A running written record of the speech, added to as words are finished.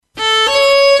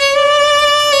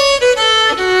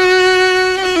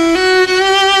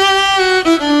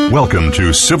Welcome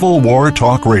to Civil War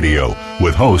Talk Radio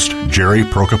with host Jerry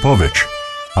Prokopowicz.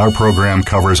 Our program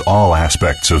covers all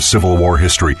aspects of Civil War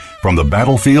history, from the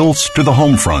battlefields to the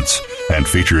home fronts, and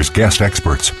features guest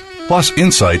experts, plus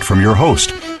insight from your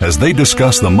host as they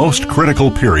discuss the most critical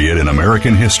period in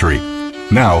American history.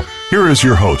 Now, here is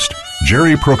your host,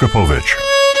 Jerry Prokopowicz.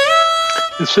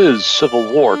 This is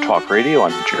Civil War Talk Radio.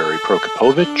 I'm Jerry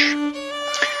Prokopowicz.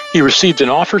 He received an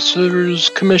officer's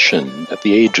commission at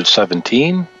the age of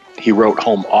 17. He wrote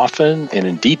home often and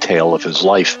in detail of his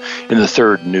life in the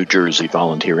 3rd New Jersey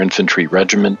Volunteer Infantry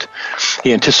Regiment.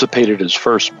 He anticipated his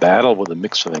first battle with a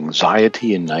mix of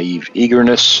anxiety and naive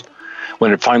eagerness.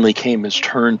 When it finally came his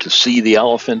turn to see the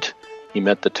elephant, he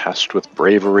met the test with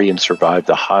bravery and survived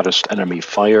the hottest enemy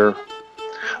fire,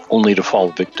 only to fall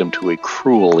victim to a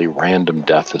cruelly random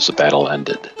death as the battle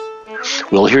ended.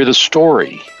 We'll hear the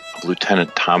story of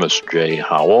Lieutenant Thomas J.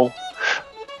 Howell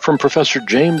from Professor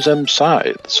James M.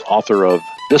 Scythes, author of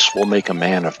This Will Make a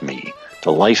Man of Me,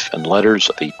 The Life and Letters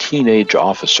of a Teenage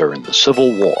Officer in the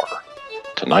Civil War,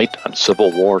 tonight on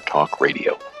Civil War Talk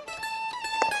Radio.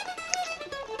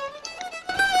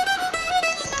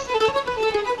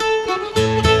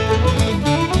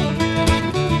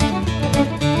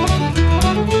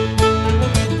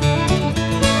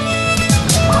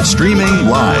 Streaming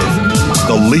live,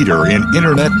 the leader in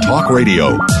Internet Talk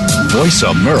Radio,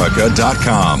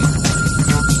 VoiceAmerica.com.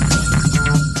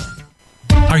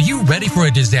 Are you ready for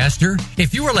a disaster?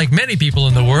 If you are like many people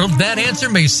in the world, that answer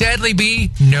may sadly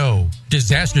be no.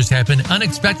 Disasters happen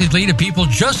unexpectedly to people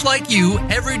just like you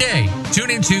every day. Tune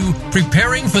into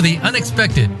Preparing for the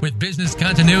Unexpected with business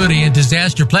continuity and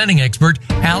disaster planning expert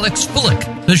Alex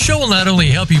Fullick. The show will not only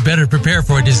help you better prepare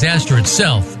for a disaster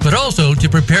itself, but also to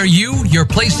prepare you, your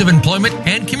place of employment,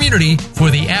 and community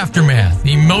for the aftermath,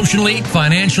 emotionally,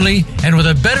 financially, and with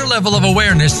a better level of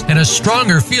awareness and a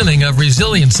stronger feeling of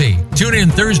resiliency. Tune in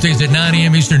Thursdays at 9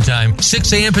 a.m. Eastern Time,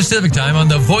 6 a.m. Pacific Time on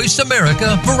the Voice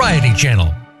America Variety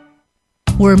Channel.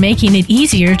 We're making it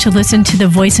easier to listen to the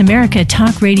Voice America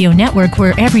Talk Radio Network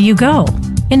wherever you go.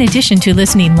 In addition to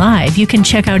listening live, you can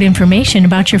check out information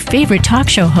about your favorite talk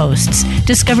show hosts,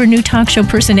 discover new talk show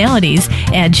personalities,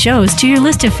 add shows to your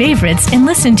list of favorites, and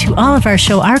listen to all of our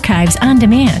show archives on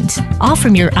demand, all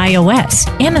from your iOS,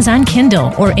 Amazon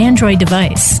Kindle, or Android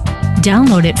device.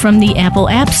 Download it from the Apple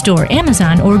App Store,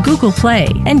 Amazon, or Google Play,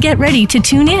 and get ready to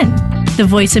tune in. The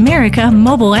Voice America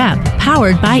mobile app,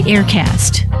 powered by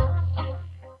Aircast.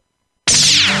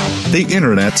 The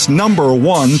Internet's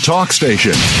 #1 talk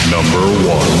station.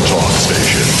 #1 talk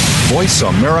station.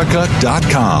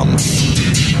 VoiceAmerica.com.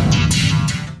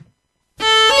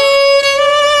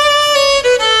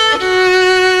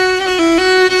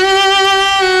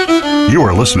 You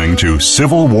are listening to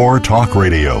Civil War Talk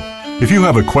Radio. If you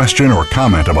have a question or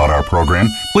comment about our program,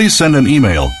 please send an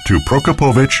email to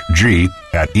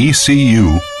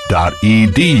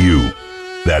prokopowiczg@ecu.edu.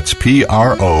 That's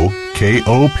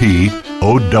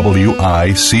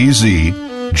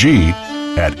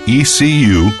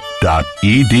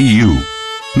PROKOPOWICZG@ecu.edu.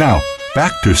 Now,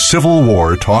 back to Civil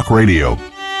War Talk Radio.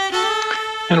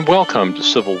 And welcome to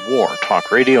Civil War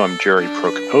Talk Radio. I'm Jerry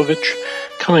Prokopowicz,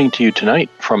 coming to you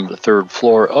tonight from the 3rd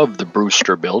floor of the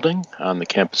Brewster Building on the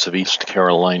campus of East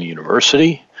Carolina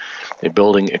University, a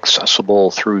building accessible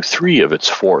through 3 of its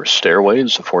 4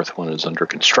 stairways. The 4th one is under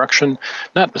construction.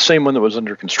 Not the same one that was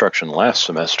under construction last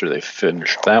semester. They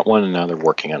finished that one, and now they're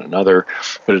working on another,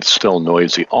 but it's still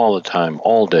noisy all the time,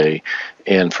 all day.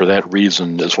 And for that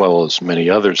reason, as well as many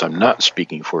others, I'm not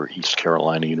speaking for East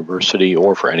Carolina University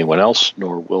or for anyone else,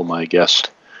 nor will my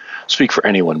guest speak for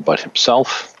anyone but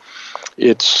himself.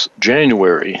 It's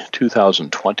January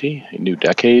 2020, a new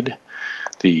decade.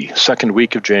 The second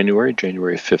week of January,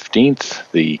 January 15th,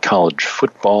 the college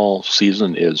football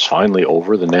season is finally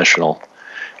over. The national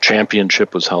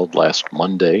championship was held last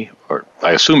Monday, or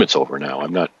I assume it's over now.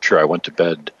 I'm not sure. I went to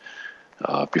bed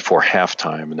before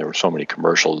halftime, and there were so many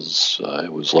commercials.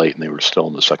 It was late, and they were still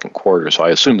in the second quarter, so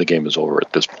I assume the game is over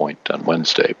at this point on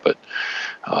Wednesday. But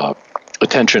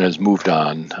attention has moved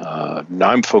on.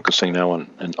 Now I'm focusing now on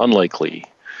an unlikely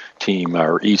team,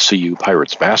 our ECU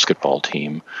Pirates basketball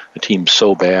team, a team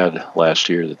so bad last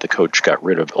year that the coach got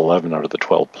rid of 11 out of the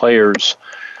 12 players.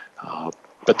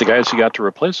 But the guys who got to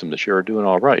replace them this year are doing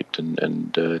all right,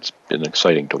 and it's been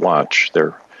exciting to watch.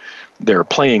 They're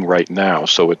playing right now,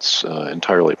 so it's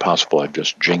entirely possible I've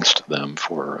just jinxed them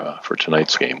for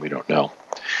tonight's game. We don't know.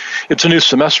 It's a new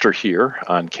semester here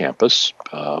on campus,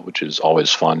 which is always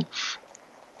fun.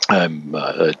 I'm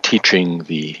teaching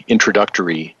the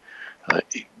introductory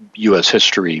U.S.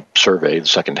 history survey, the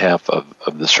second half of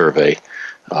the survey,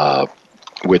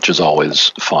 which is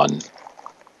always fun.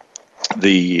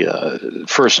 The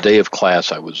first day of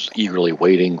class, I was eagerly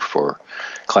waiting for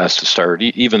class to start,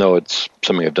 even though it's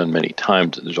something I've done many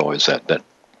times. There's always that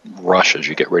rush as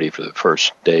you get ready for the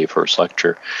first day, first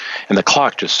lecture. And the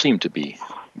clock just seemed to be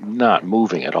not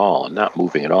moving at all.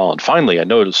 And finally, I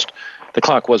noticed the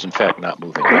clock was, in fact, not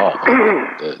moving at all.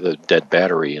 The dead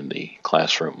battery in the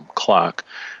classroom clock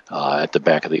at the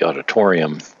back of the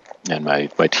auditorium. And my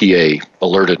TA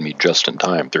alerted me just in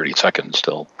time, 30 seconds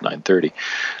till 9:30.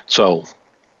 So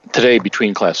today,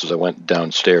 between classes, I went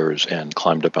downstairs and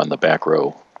climbed up on the back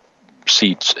row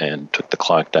seats and took the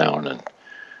clock down and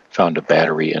found a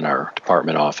battery in our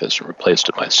department office and replaced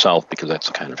it myself, because that's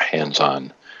the kind of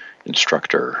hands-on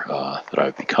instructor that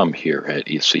I've become here at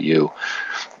ECU.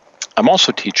 I'm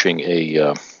also teaching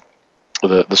the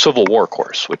Civil War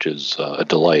course, which is a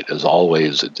delight as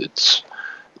always.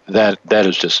 That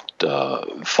is just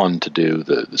fun to do.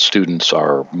 The students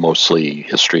are mostly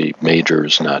history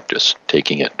majors, not just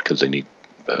taking it because they need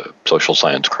social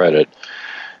science credit.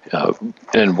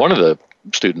 And one of the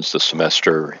students this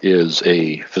semester is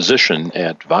a physician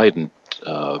at Vidant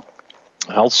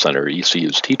Health Center,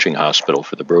 ECU's teaching hospital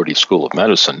for the Brody School of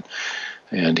Medicine.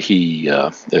 And he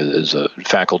is a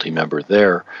faculty member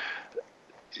there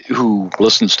who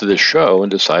listens to this show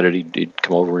and decided he'd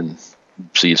come over and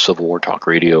see Civil War Talk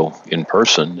Radio in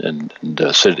person and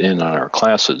sit in on our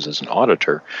classes as an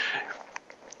auditor.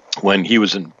 When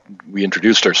we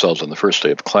introduced ourselves on the first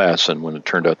day of class, and when it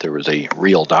turned out there was a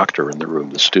real doctor in the room,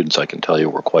 the students, I can tell you,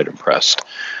 were quite impressed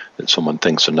that someone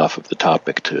thinks enough of the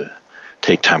topic to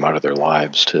take time out of their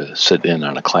lives to sit in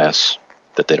on a class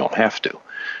that they don't have to.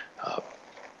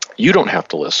 You don't have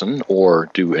to listen or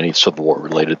do any Civil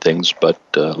War-related things, but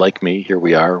like me, here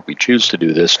we are. We choose to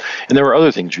do this, and there are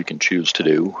other things you can choose to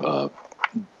do.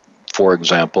 For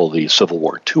example, the Civil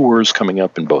War tours coming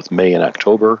up in both May and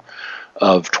October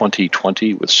of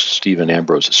 2020 with Stephen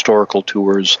Ambrose Historical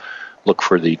Tours. Look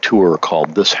for the tour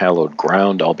called This Hallowed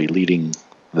Ground. I'll be leading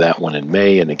that one in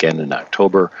May and again in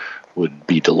October. Would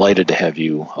be delighted to have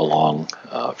you along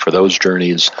for those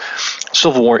journeys.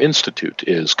 Civil War Institute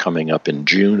is coming up in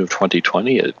June of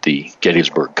 2020 at the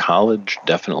Gettysburg College.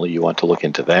 Definitely you want to look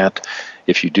into that.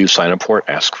 If you do sign up for it,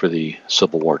 ask for the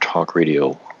Civil War Talk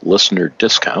Radio listener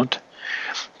discount.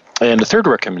 And the third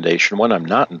recommendation, one I'm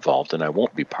not involved in, I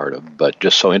won't be part of, but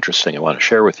just so interesting I want to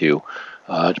share with you,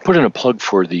 to put in a plug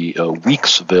for the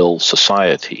Weeksville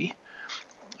Society.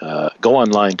 Go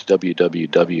online to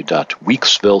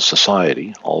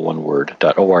www.weeksvillesociety, all one word,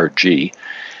 .org,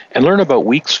 and learn about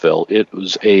Weeksville. It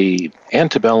was a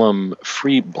antebellum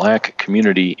free black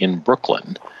community in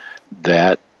Brooklyn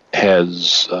that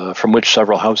has, from which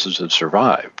several houses have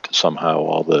survived somehow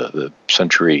all the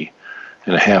century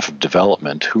and a half of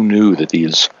development. Who knew that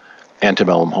these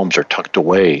antebellum homes are tucked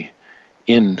away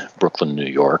in Brooklyn, New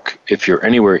York? If you're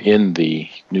anywhere in the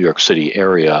New York City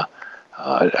area,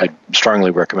 I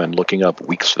strongly recommend looking up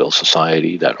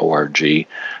weeksvillesociety.org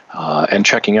and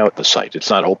checking out the site. It's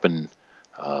not open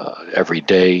every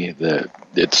day.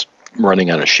 It's running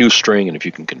on a shoestring, and if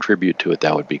you can contribute to it,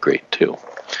 that would be great too.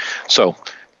 So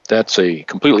that's a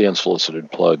completely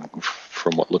unsolicited plug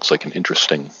from what looks like an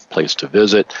interesting place to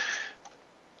visit.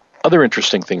 Other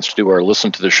interesting things to do are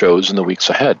listen to the shows in the weeks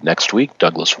ahead. Next week,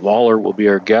 Douglas Waller will be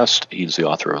our guest. He's the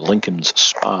author of Lincoln's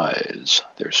Spies,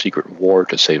 Their Secret War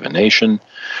to Save a Nation.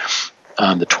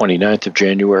 On the 29th of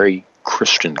January,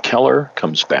 Christian Keller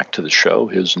comes back to the show.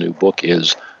 His new book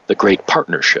is The Great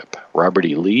Partnership, Robert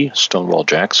E. Lee, Stonewall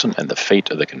Jackson, and the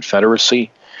Fate of the Confederacy.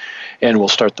 And we'll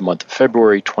start the month of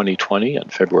February 2020 on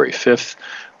February 5th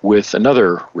with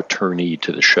another returnee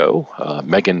to the show.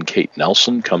 Megan Kate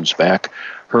Nelson comes back.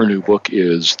 Her new book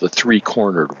is The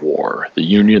Three-Cornered War, the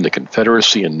Union, the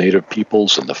Confederacy, and Native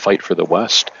Peoples in the Fight for the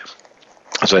West.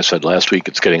 As I said last week,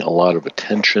 it's getting a lot of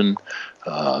attention.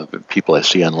 People I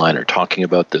see online are talking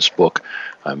about this book.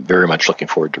 I'm very much looking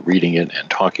forward to reading it and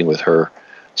talking with her.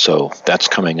 So that's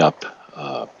coming up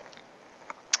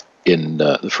in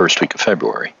the first week of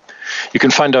February. You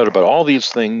can find out about all these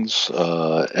things,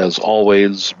 as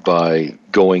always, by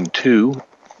going to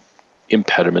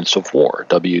Impediments of War,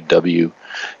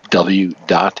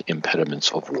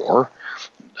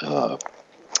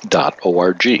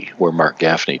 www.impedimentsofwar.org, where Mark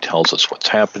Gaffney tells us what's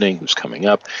happening, who's coming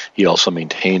up. He also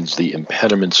maintains the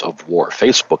Impediments of War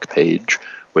Facebook page,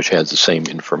 which has the same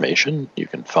information. You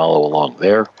can follow along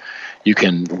there. You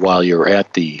can, while you're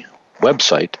at the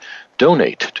website,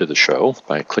 donate to the show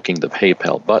by clicking the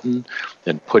PayPal button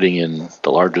and putting in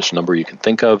the largest number you can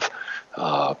think of.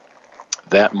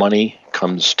 That money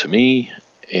comes to me,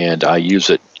 and I use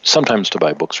it sometimes to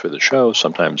buy books for the show,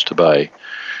 sometimes to buy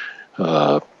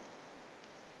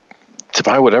to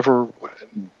buy whatever,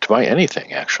 to buy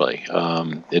anything, actually.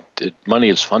 Money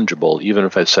is fungible. Even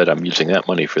if I said I'm using that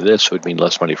money for this, it would mean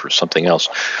less money for something else.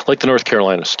 Like the North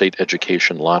Carolina State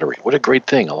Education Lottery. What a great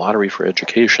thing, a lottery for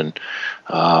education.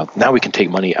 Now we can take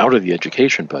money out of the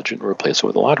education budget and replace it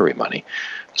with lottery money.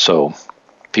 So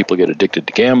people get addicted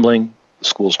to gambling. The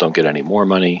schools don't get any more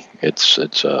money. It's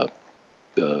a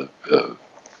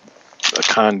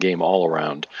con game all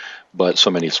around. But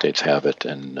so many states have it,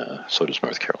 and so does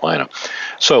North Carolina.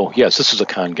 So, yes, this is a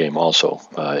con game also.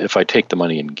 If I take the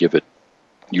money and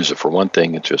use it for one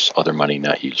thing, it's just other money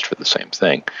not used for the same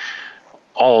thing.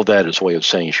 All of that is a way of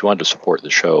saying if you want to support the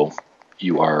show,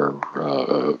 you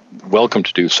are welcome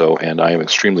to do so, and I am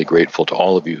extremely grateful to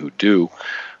all of you who do,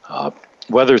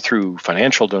 whether through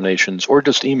financial donations or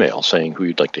just email saying who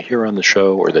you'd like to hear on the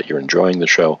show or that you're enjoying the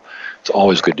show. It's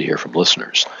always good to hear from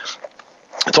listeners.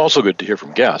 It's also good to hear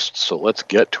from guests, so let's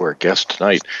get to our guest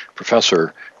tonight.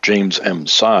 Professor James M.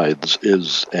 Sides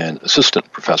is an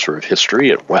assistant professor of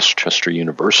history at West Chester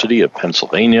University of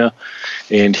Pennsylvania,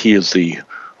 and he is the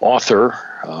author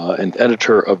and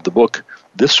editor of the book,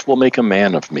 This Will Make a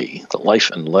Man of Me, The Life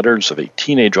and Letters of a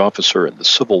Teenage Officer in the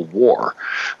Civil War.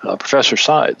 Professor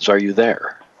Sides, are you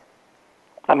there?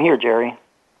 I'm here, Jerry.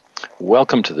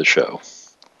 Welcome to the show.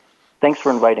 Thanks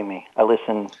for inviting me. I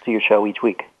listen to your show each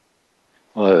week.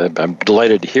 Well, I'm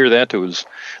delighted to hear that. It was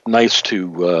nice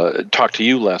to talk to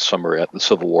you last summer at the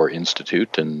Civil War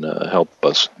Institute and help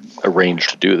us arrange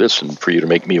to do this and for you to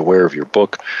make me aware of your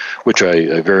book, which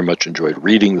I very much enjoyed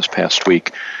reading this past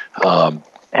week. And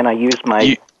I used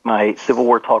my Civil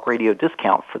War Talk Radio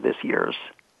discount for this year's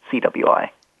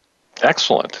CWI.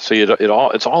 Excellent. See,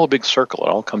 it's all a big circle. It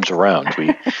all comes around.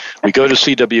 We go to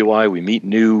CWI. We meet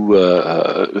new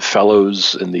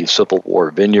fellows in the Civil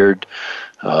War Vineyard.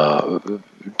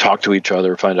 Talk to each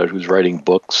other, find out who's writing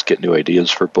books, get new ideas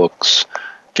for books,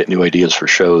 get new ideas for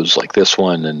shows like this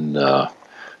one, and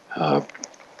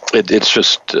it's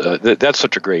just that's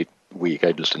such a great week.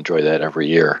 I just enjoy that every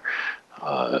year,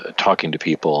 talking to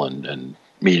people and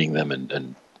meeting them,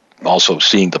 and also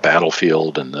seeing the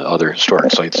battlefield and the other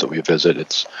historic sites that we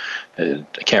visit. I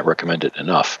can't recommend it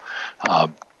enough.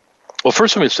 Well,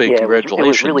 first let me say congratulations. It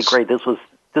was really great.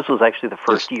 This was actually the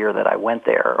first year that I went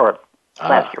there, or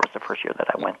last year was the first year that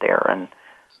I went there, and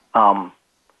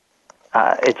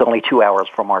it's only 2 hours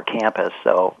from our campus,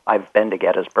 so I've been to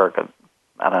Gettysburg,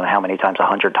 I don't know how many times,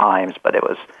 100 times, but it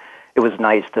was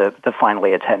nice to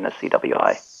finally attend the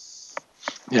CWI.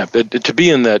 Yeah, but to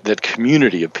be in that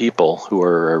community of people who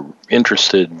are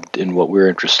interested in what we're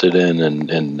interested in,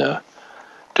 and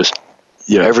just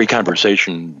every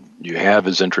conversation you have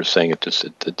is interesting. It's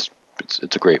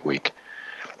a great week.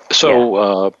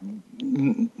 So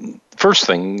first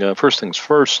things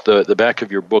first. The back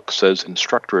of your book says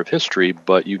instructor of history,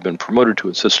 but you've been promoted to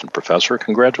assistant professor.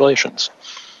 Congratulations!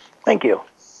 Thank you.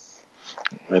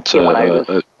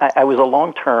 I was a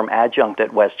long-term adjunct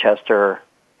at West Chester.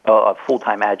 A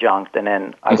full-time adjunct, and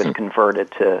then I was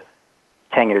converted to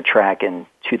tenure track in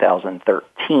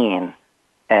 2013,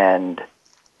 and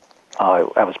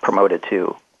I was promoted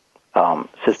to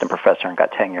assistant professor and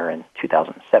got tenure in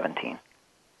 2017.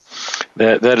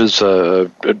 That is a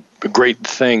great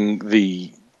thing.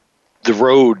 The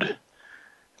road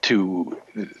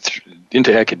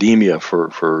into academia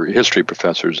for history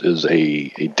professors is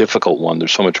a difficult one.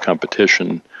 There's so much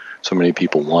competition. So many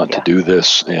people want to do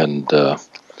this, and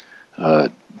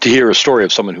to hear a story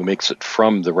of someone who makes it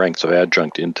from the ranks of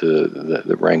adjunct into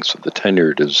the ranks of the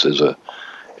tenured is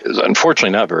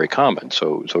unfortunately not very common.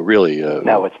 So really,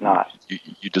 no, it's not.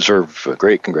 You deserve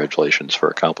great congratulations for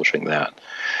accomplishing that.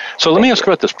 So let me ask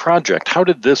about this project. How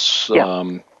did this?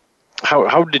 Yeah.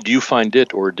 How did you find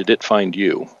it, or did it find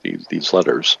you? These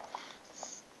letters.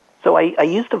 So I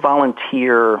used to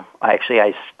volunteer.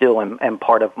 I still am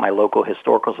part of my local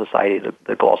historical society,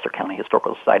 the Gloucester County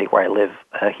Historical Society, where I live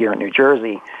here in New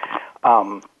Jersey.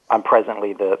 I'm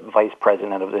presently the vice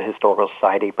president of the Historical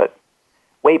Society, but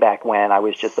way back when I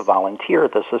was just a volunteer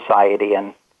at the society,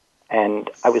 and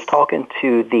I was talking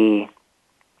to the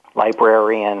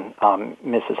librarian,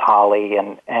 Mrs. Holly,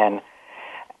 and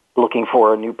looking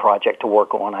for a new project to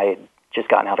work on. I had just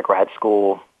gotten out of grad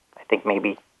school, I think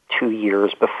maybe 2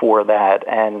 years before that,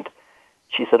 and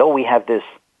she said, we have this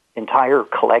entire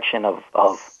collection of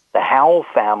the Howell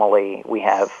family. We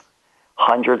have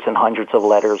hundreds and hundreds of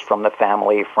letters from the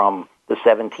family from the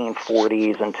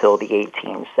 1740s until the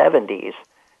 1870s.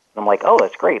 And I'm like,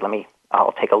 that's great.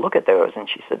 I'll take a look at those. And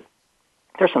she said,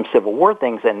 there's some Civil War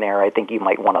things in there I think you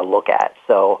might want to look at.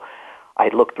 So I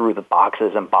looked through the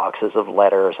boxes and boxes of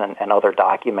letters and other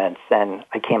documents, and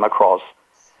I came across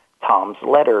Tom's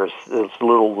letters, this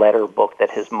little letter book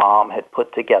that his mom had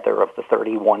put together of the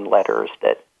 31 letters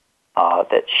that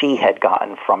she had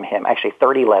gotten from him. Actually,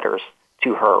 30 letters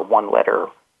to her. One letter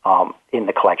in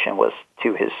the collection was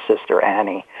to his sister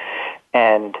Annie.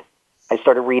 And I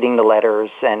started reading the letters,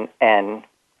 and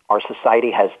our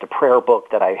society has the prayer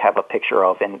book that I have a picture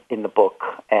of in the book,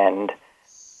 and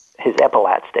his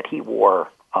epaulets that he wore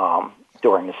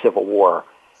during the Civil War,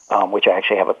 which I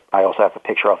also have a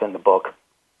picture of in the book.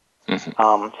 Mm-hmm.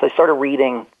 So I started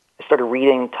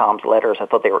reading Tom's letters. I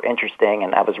thought they were interesting,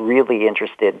 and I was really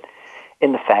interested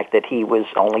in the fact that he was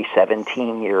only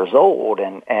 17 years old,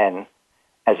 and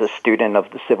as a student of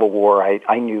the Civil War,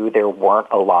 I knew there weren't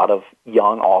a lot of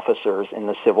young officers in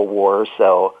the Civil War,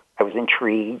 so I was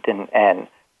intrigued and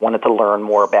wanted to learn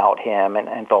more about him,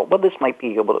 and thought, well, I might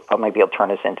be able to turn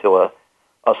this into a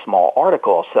small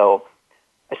article. So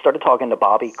I started talking to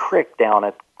Bobby Crick down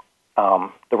at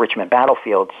the Richmond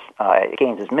battlefields at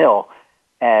Gaines's Mill,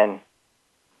 and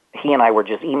he and I were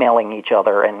just emailing each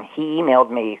other, and he emailed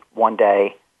me one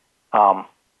day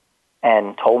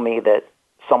and told me that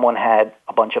someone had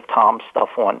a bunch of Tom's stuff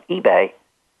on eBay.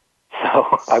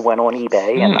 So I went on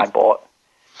eBay and I bought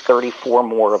 34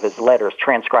 more of his letters,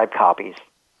 transcribed copies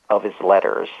of his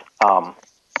letters.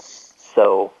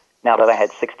 So now that I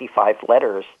had 65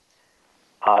 letters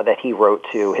that he wrote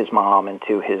to his mom and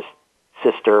to his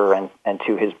sister and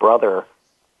to his brother,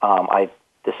 I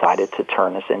decided to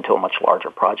turn this into a much larger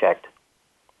project.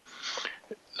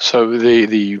 So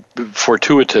the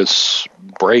fortuitous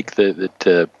break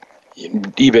that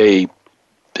eBay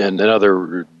and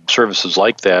other services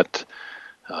like that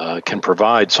can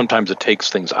provide, sometimes it takes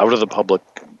things out of the public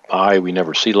eye. We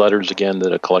never see letters again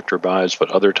that a collector buys,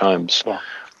 but other times,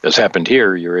 as happened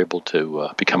here, you're able to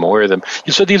become aware of them.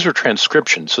 You said these are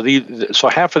transcriptions, so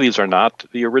half of these are not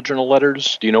the original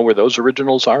letters. Do you know where those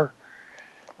originals are?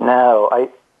 No,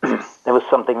 it was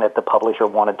something that the publisher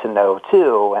wanted to know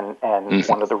too, and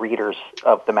one of the readers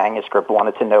of the manuscript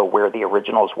wanted to know where the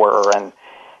originals were,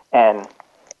 and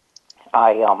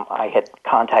I had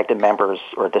contacted members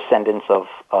or descendants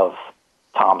of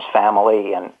Tom's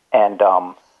family, and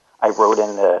I wrote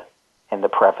in the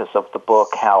preface of the book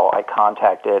how I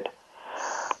contacted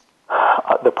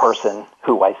the person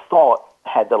who I thought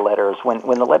had the letters.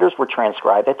 When the letters were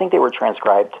transcribed, I think they were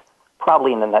transcribed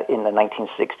probably in the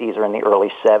 1960s or in the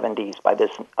early 70s by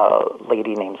this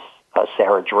lady named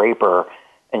Sarah Draper,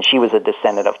 and she was a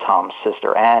descendant of Tom's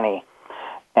sister Annie,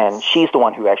 and she's the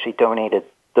one who actually donated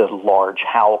the large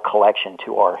Howell collection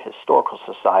to our historical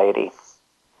society.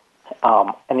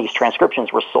 And these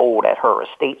transcriptions were sold at her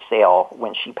estate sale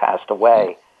when she passed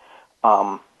away.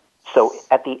 So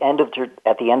at the end of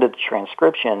the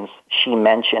transcriptions, she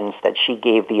mentions that she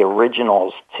gave the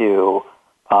originals to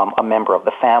a member of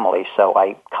the family. So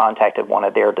I contacted one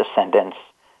of their descendants,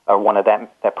 or one of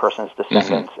that person's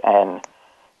descendants, and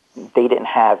they didn't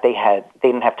have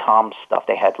Tom's stuff.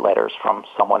 They had letters from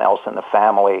someone else in the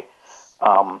family.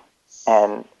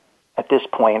 And at this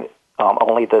point,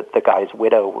 only the guy's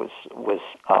widow was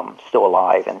still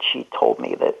alive, and she told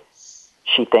me that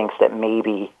she thinks that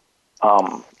maybe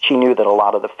she knew that a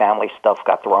lot of the family stuff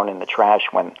got thrown in the trash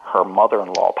when her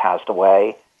mother-in-law passed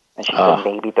away, and she said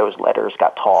maybe those letters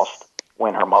got tossed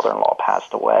when her mother-in-law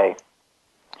passed away.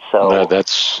 So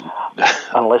that's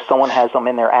unless someone has them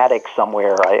in their attic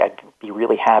somewhere, I'd be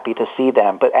really happy to see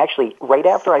them. But actually, right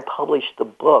after I published the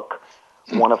book,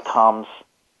 one of Tom's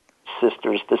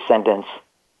sister's descendants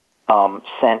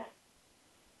sent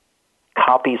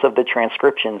copies of the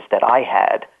transcriptions that I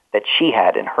had, that she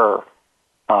had in her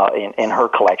in her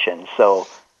collection. So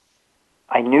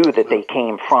I knew that they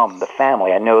came from the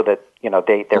family. I know that they're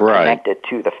connected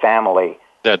to the family.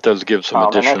 That does give some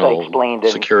additional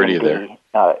security there.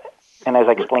 And as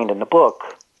I explained in the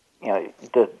book, I'm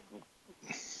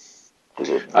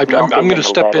going to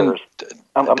step in.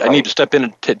 I need to step in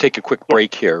and take a quick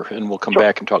break here, and we'll come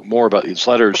back and talk more about these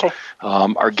letters. Okay.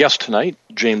 Our guest tonight,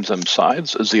 James M.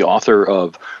 Sides, is the author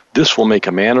of This Will Make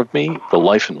a Man of Me, The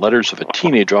Life and Letters of a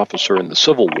Teenage Officer in the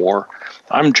Civil War.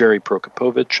 I'm Jerry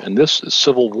Prokopowicz, and this is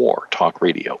Civil War Talk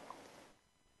Radio.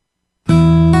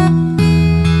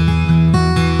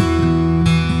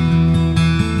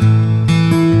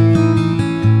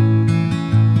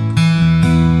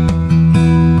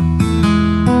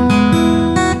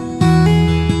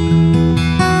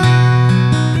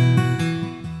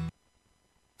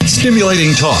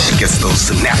 Stimulating talk gets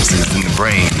those synapses in the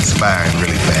brain firing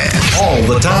really fast. All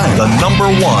the time. The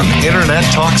 #1 internet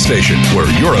talk station where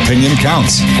your opinion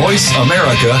counts.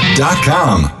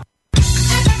 VoiceAmerica.com.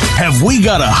 Have we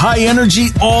got a high-energy,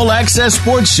 all-access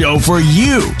sports show for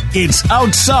you? It's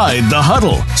Outside the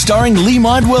Huddle, starring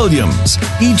Lemont Williams.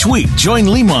 Each week, join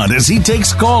Lemont as he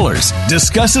takes callers,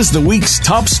 discusses the week's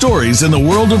top stories in the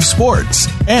world of sports,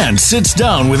 and sits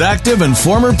down with active and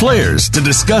former players to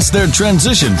discuss their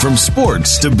transition from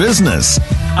sports to business.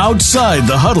 Outside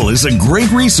the Huddle is a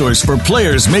great resource for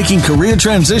players making career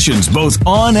transitions both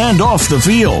on and off the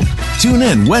field. Tune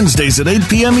in Wednesdays at 8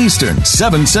 p.m. Eastern,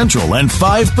 7 Central, and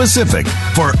 5 Pacific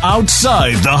for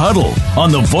Outside the Huddle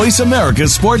on the Voice America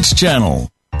Sports Channel.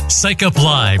 Psych Up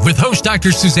Live with host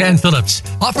Dr. Suzanne Phillips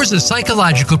offers a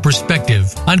psychological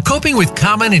perspective on coping with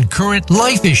common and current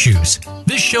life issues.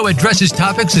 This show addresses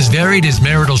topics as varied as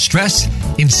marital stress,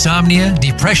 insomnia,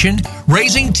 depression,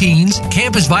 raising teens,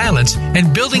 campus violence,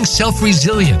 and building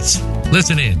self-resilience.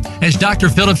 Listen in as Dr.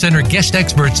 Phillips and her guest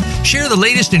experts share the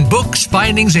latest in books,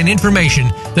 findings, and information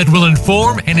that will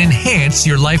inform and enhance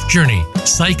your life journey.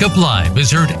 Psych Up Live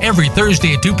is heard every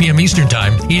Thursday at 2 p.m. Eastern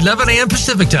Time, 11 a.m.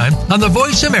 Pacific Time on the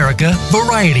Voice America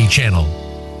Variety Channel.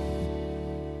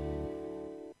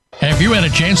 Have you had a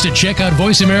chance to check out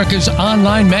Voice America's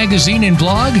online magazine and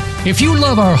blog? If you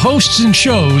love our hosts and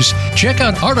shows, check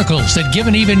out articles that give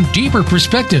an even deeper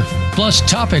perspective, plus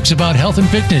topics about health and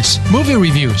fitness, movie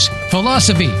reviews,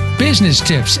 philosophy, business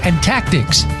tips and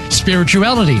tactics,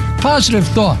 spirituality, positive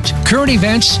thought, current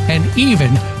events, and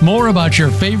even more about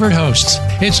your favorite hosts.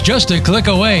 It's just a click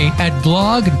away at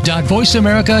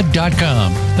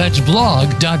blog.voiceamerica.com. That's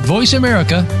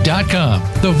blog.voiceamerica.com.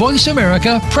 The Voice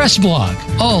America Press Blog.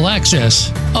 All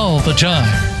access, all the time.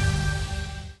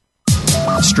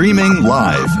 Streaming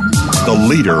live, the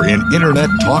leader in Internet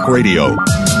talk radio,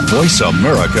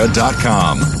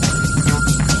 voiceamerica.com.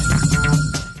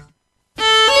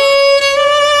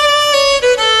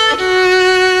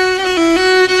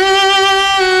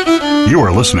 You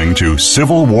are listening to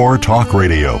Civil War Talk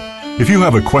Radio. If you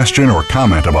have a question or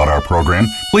comment about our program,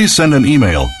 please send an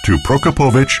email to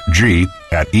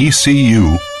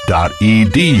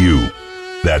prokopovic@ecu.edu.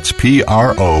 That's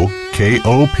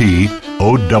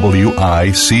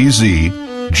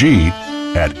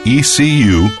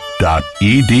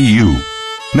PROKOPOWICZ@ecu.edu.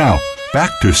 Now,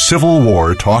 back to Civil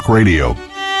War Talk Radio.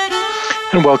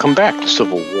 And welcome back to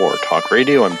Civil War Talk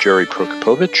Radio. I'm Jerry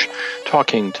Prokopowicz,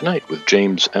 talking tonight with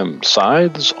James M.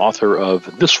 Sides, author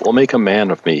of This Will Make a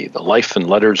Man of Me, The Life and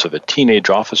Letters of a Teenage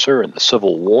Officer in the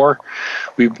Civil War.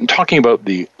 We've been talking about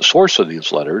the source of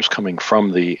these letters coming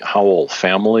from the Howell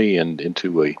family and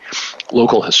into a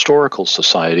local historical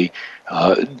society.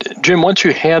 Jim, once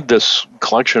you had this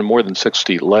collection of more than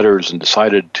 60 letters and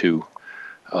decided to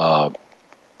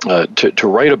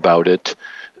write about it,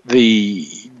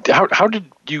 how did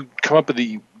you come up with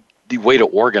the way to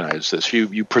organize this?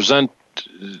 You present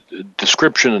a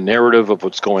description, a narrative of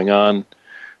what's going on.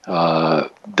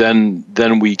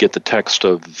 Then we get the text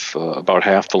of about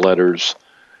half the letters,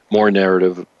 more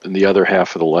narrative in the other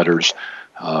half of the letters,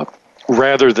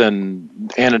 rather than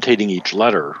annotating each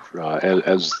letter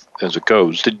as it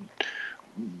goes.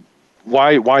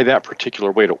 Why that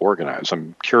particular way to organize?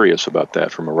 I'm curious about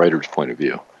that from a writer's point of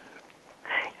view.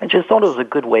 I just thought it was a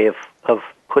good way of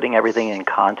putting everything in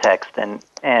context, and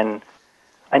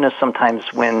I know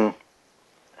sometimes when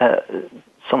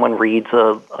someone reads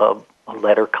a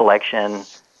letter collection,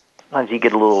 sometimes you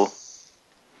get a little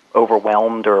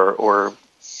overwhelmed, or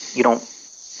you don't.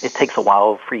 It takes a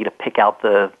while for you to pick out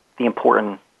the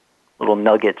important little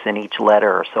nuggets in each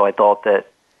letter. So I thought that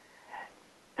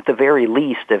at the very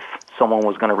least, if someone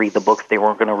was going to read the book, they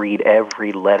weren't going to read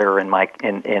every letter in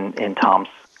Tom's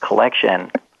collection.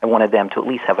 I wanted them to at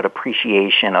least have an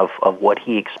appreciation of what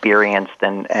he experienced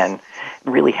and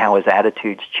really how his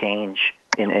attitudes change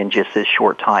in just this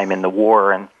short time in the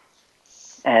war. And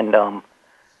I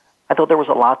thought there was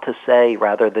a lot to say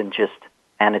rather than just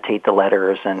annotate the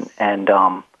letters. And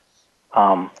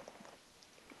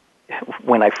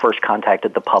when I first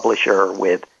contacted the publisher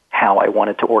with how I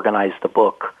wanted to organize the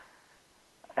book,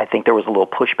 I think there was a little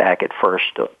pushback at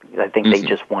first. I think they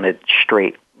just wanted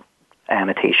straight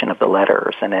annotation of the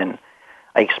letters, and then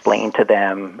I explained to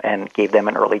them and gave them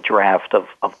an early draft of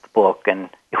the book, and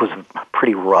it was a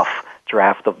pretty rough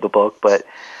draft of the book, but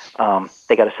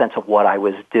they got a sense of what I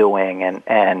was doing and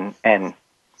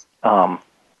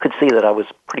could see that I was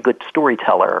a pretty good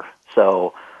storyteller.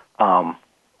 So I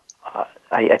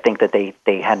think that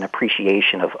they had an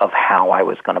appreciation of how I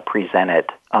was going to present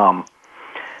it.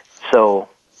 So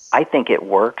I think it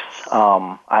works.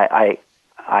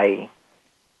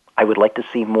 I would like to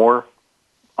see more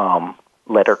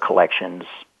letter collections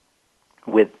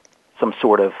with some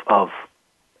sort of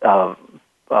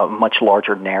much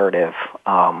larger narrative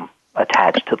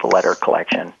attached to the letter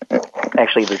collection.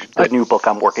 Actually, the new book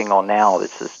I'm working on now,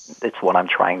 this is it's what I'm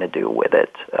trying to do with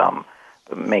it,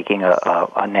 making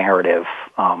a narrative,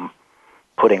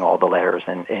 putting all the letters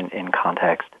in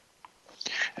context.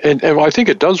 And I think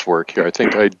it does work here. I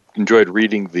think I enjoyed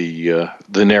reading the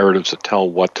narratives that tell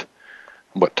what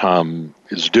Tom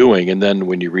is doing, and then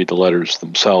when you read the letters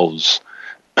themselves,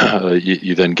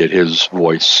 you then get his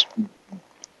voice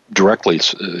directly,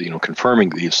 confirming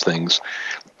these things.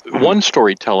 One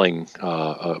storytelling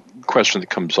question that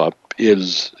comes up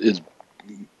is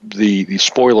the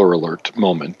spoiler alert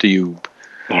moment. Do you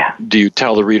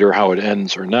tell the reader how it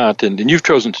ends or not? And you've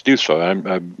chosen to do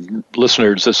so.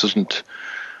 Listeners, this isn't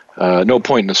no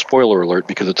point in a spoiler alert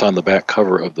because it's on the back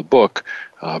cover of the book.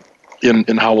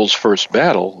 In Howell's first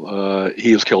battle,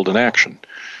 he is killed in action.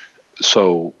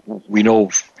 So we know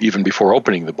even before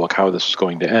opening the book how this is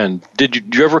going to end.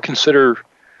 Did you ever consider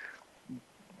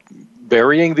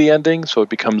burying the ending so it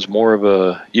becomes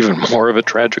even more of a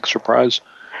tragic surprise?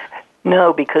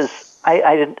 No, because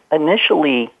I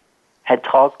initially had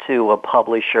talked to a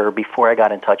publisher before I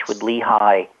got in touch with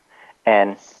Lehigh,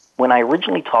 and when I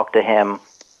originally talked to him,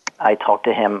 I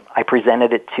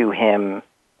presented it to him,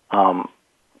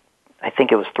 I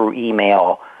think it was through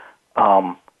email,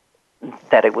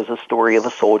 that it was a story of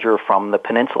a soldier from the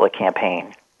Peninsula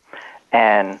Campaign.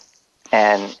 And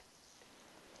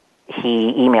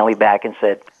he emailed me back and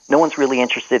said, no one's really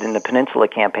interested in the Peninsula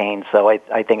Campaign, so I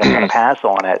think I'm going to pass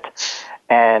on it.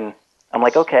 And I'm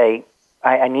like, okay,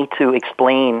 I need to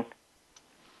explain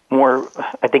more,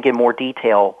 I think in more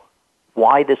detail,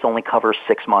 why this only covers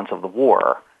 6 months of the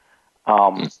war.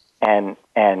 And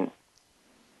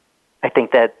I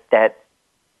think that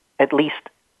at least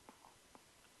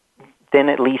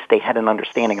they had an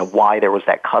understanding of why there was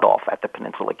that cutoff at the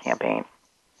Peninsula Campaign,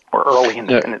 or early in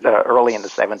the 70s. Early in the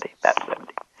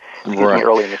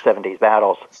 70s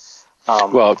battles.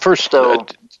 Well, first,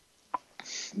 and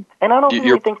I don't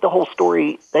really think the whole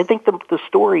story. I think the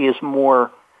story is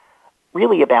more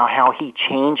really about how he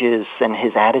changes and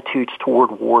his attitudes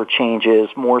toward war changes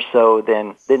more so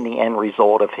than the end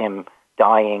result of him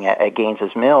dying at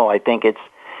Gaines's Mill. I think it's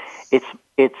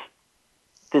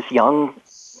this young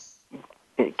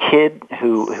kid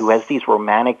who has these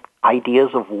romantic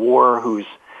ideas of war, who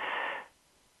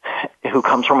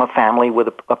comes from a family with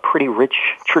a pretty rich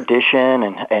tradition,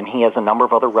 and he has a number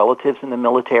of other relatives in the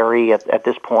military at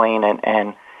this point,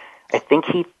 and I think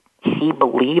he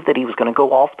believed that he was going to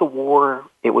go off to war.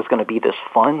 It was going to be this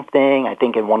fun thing. I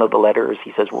think in one of the letters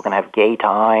he says, we're going to have gay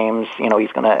times, he's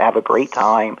going to have a great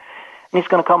time, and he's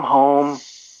going to come home,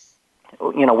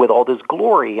 with all this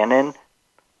glory, and then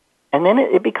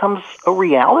it becomes a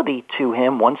reality to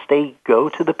him once they go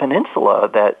to the peninsula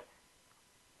that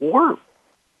war,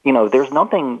 there's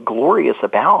nothing glorious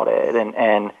about it,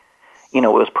 and it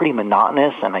was pretty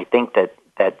monotonous, and I think that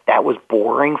was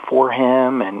boring for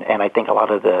him, and I think a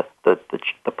lot of the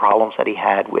problems that he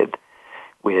had with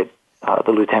the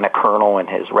lieutenant colonel and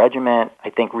his regiment,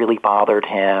 I think really bothered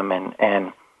him,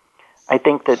 and I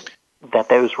think that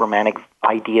those romantic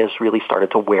ideas really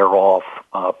started to wear off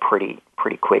pretty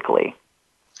quickly.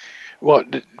 Well,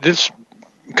 this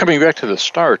coming back to the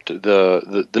start,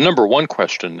 the number one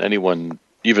question anyone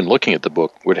even looking at the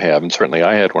book would have, and certainly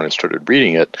I had when I started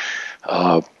reading it,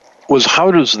 was how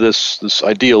does this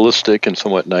idealistic and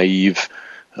somewhat naive,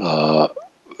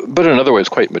 but in other ways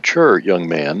quite mature young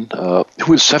man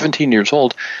who is 17 years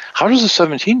old, how does a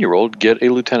 17-year-old get a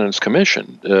lieutenant's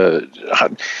commission? How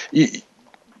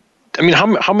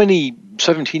many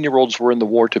 17-year-olds were in the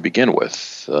war to begin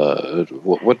with?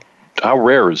 How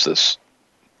rare is this?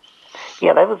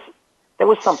 Yeah, that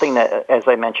was something that, as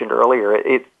I mentioned earlier,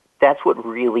 that's what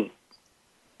really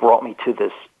brought me to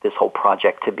this whole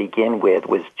project to begin with,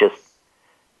 was just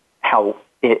how,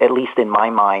 at least in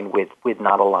my mind, with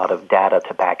not a lot of data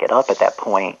to back it up at that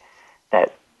point,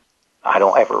 that I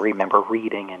don't ever remember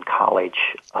reading in college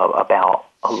about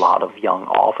a lot of young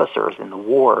officers in the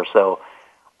war. So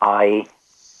at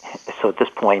this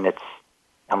point,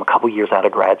 I'm a couple years out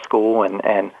of grad school,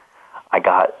 and I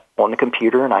got on the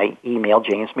computer and I emailed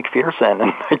James McPherson,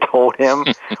 and I told him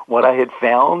what I had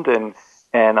found, and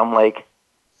I'm like,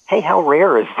 hey, how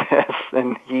rare is this?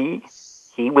 And he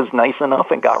was nice enough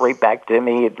and got right back to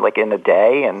me like in a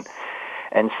day and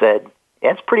said,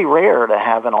 yeah, it's pretty rare to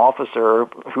have an officer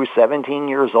who's 17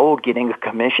 years old getting a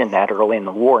commission that early in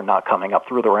the war, not coming up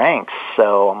through the ranks.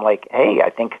 So I'm like, hey, I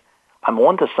think I'm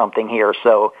onto something here.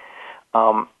 So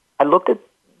I looked at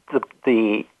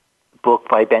the book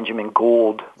by Benjamin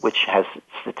Gould, which has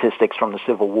statistics from the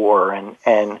Civil War,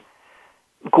 and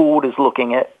Gould is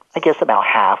looking at, I guess, about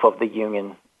half of the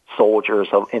Union soldiers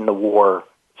in the war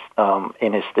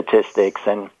in his statistics,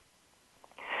 and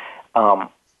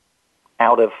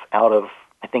out of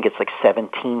I think it's like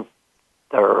 17,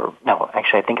 or no,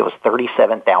 actually I think it was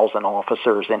 37,000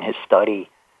 officers in his study.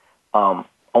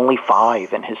 Only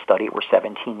 5 in his study were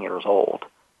 17 years old,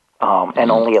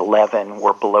 and only 11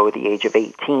 were below the age of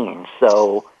 18.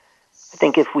 So I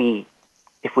think if we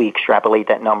extrapolate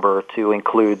that number to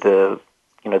include the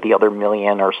other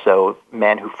million or so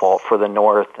men who fought for the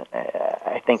North,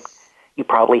 I think you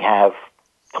probably have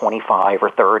 25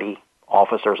 or 30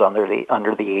 officers under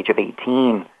the age of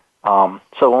 18. So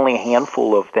only a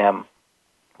handful of them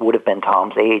would have been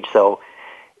Tom's age. So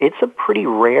it's a pretty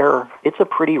rare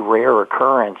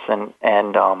occurrence, and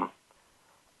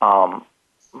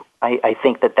I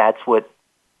think that's what,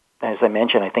 as I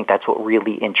mentioned, I think that's what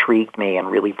really intrigued me and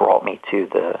really brought me to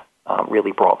the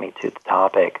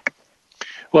topic.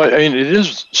 Well, I mean, it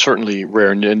is certainly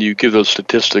rare, and you give those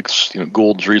statistics.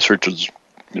 Gould's research was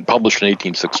published in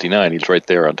 1869. He's right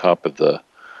there on top of the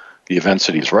events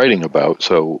that he's writing about.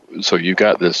 So you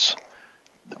got this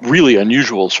really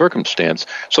unusual circumstance.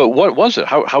 So what was it?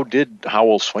 How did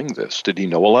Howell swing this? Did he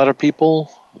know a lot of people?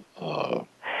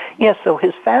 Yeah, so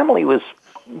his family was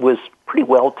pretty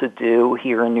well-to-do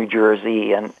here in New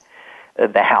Jersey, and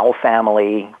the Howell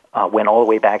family went all the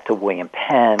way back to William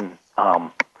Penn.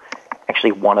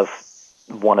 Actually, one of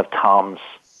Tom's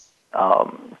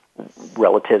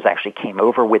relatives actually came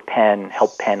over with Penn,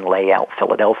 helped Penn lay out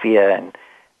Philadelphia, and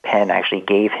Penn actually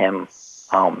gave him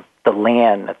the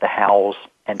land that the Howells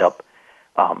end up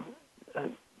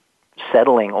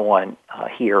settling on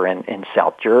here in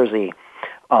South Jersey.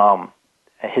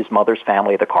 His mother's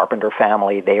family, the Carpenter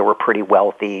family, they were pretty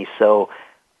wealthy. So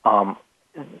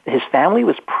his family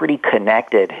was pretty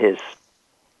connected. His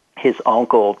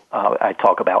uncle, I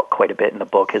talk about quite a bit in the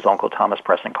book, his uncle Thomas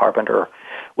Preston Carpenter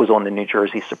was on the New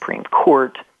Jersey Supreme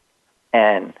Court.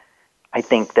 And I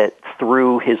think that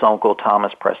through his uncle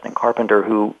Thomas Preston Carpenter,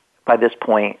 who by this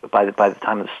point, by the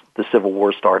time the Civil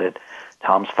War started,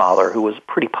 Tom's father, who was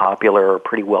pretty popular,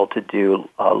 pretty well-to-do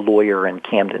lawyer in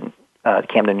Camden,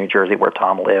 New Jersey, where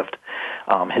Tom lived,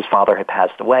 his father had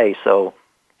passed away. So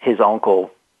his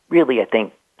uncle really, I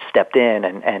think, stepped in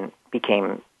and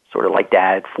became sort of like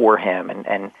dad for him,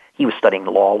 and he was studying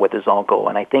law with his uncle.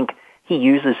 And I think he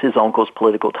uses his uncle's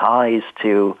political ties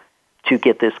to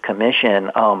get this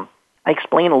commission. I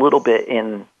explain a little bit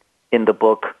in the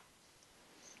book.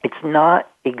 It's not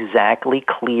exactly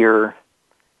clear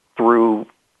through,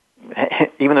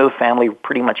 even though the family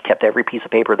pretty much kept every piece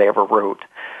of paper they ever wrote,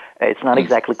 it's not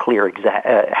exactly clear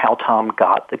how Tom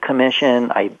got the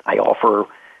commission. I offer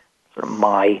sort of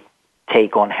my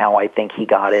take on how I think he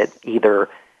got it. Either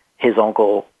his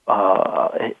uncle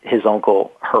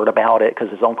heard about it,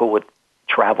 because his uncle would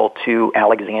travel to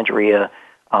Alexandria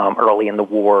early in the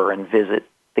war and visit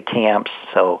the camps.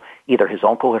 So either his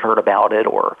uncle had heard about it,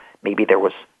 or maybe there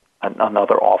was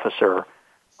another officer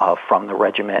from the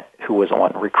regiment who was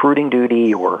on recruiting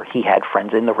duty, or he had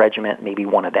friends in the regiment. Maybe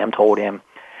one of them told him.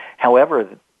 However,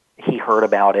 he heard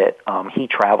about it. He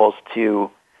travels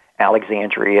to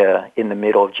Alexandria in the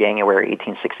middle of January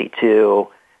 1862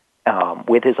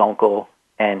 with his uncle,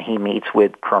 and he meets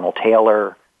with Colonel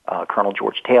Taylor, Colonel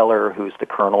George Taylor, who's the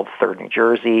colonel of 3rd New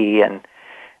Jersey,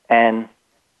 and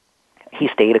he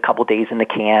stayed a couple days in the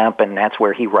camp, and that's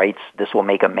where he writes "This Will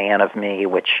Make a Man of Me,"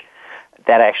 which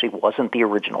that actually wasn't the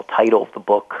original title of the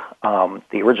book.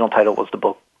 The original title was the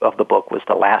book was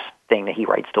the last thing that he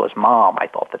writes to his mom. I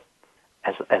thought that,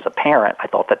 as a parent, I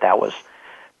thought that was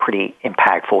pretty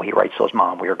impactful. He writes to his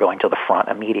mom, "We are going to the front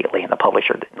immediately," and the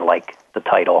publisher didn't like the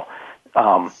title.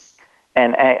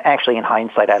 And actually, in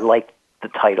hindsight, I like the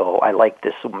title. I like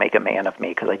 "This Will Make a Man of Me"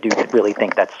 because I do really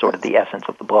think that's sort of the essence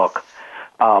of the book.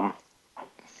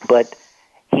 But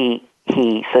he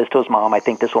says to his mom, "I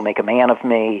think this will make a man of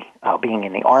me," being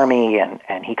in the Army,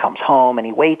 and he comes home and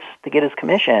he waits to get his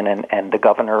commission, and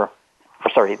the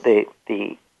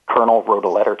colonel wrote a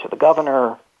letter to the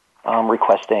governor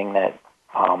requesting that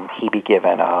he be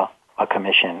given a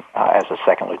commission as a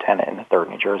second lieutenant in the 3rd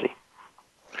New Jersey.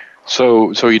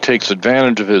 So he takes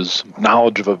advantage of his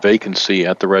knowledge of a vacancy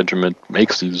at the regiment,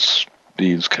 makes these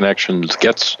connections,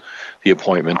 gets the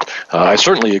appointment. I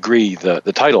certainly agree that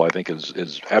the title, I think,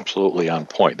 is absolutely on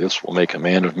point. "This Will Make a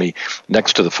Man of Me,"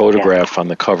 next to the photograph on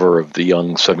the cover of the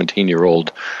young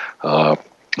 17-year-old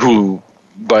who,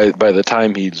 by the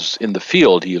time he's in the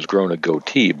field, he has grown a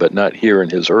goatee, but not here in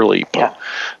his early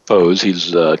pose.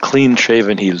 He's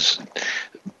clean-shaven.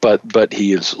 But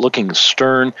he is looking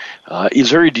stern.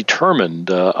 He's very determined,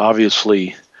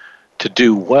 obviously, to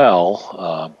do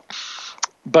well.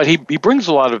 But he brings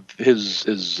a lot of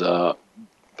his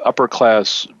upper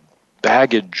class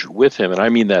baggage with him, and I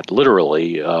mean that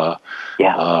literally.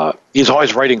 He's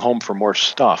always writing home for more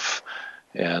stuff,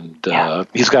 and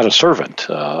he's got a servant.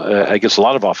 I guess a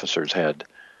lot of officers had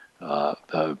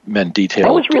men detailed.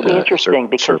 That was really interesting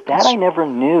because servants. That I never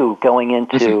knew going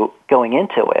into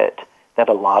it, that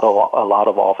a lot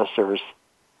of officers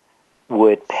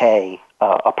would pay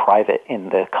a private in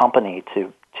the company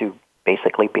to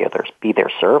basically be their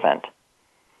servant.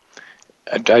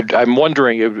 I'm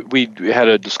wondering, we had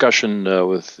a discussion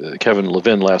with Kevin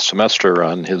Levin last semester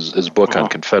on his book on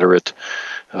Confederate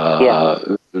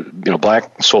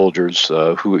black soldiers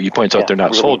who he points out they're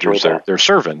not really soldiers, they're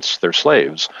servants, they're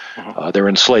slaves. They're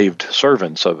enslaved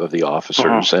servants of the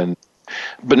officers.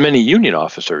 But many Union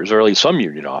officers, or at least some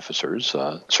Union officers,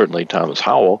 certainly Thomas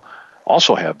Howell,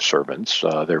 also have servants.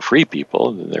 They're free people,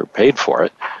 and they're paid for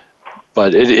it.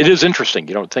 But it is interesting.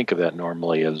 You don't think of that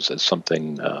normally as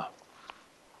something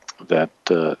that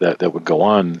would go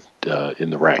on in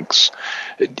the ranks.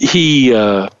 He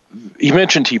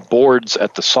mentioned he boards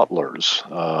at the Sutlers,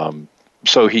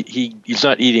 so he's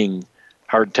not eating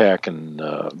hardtack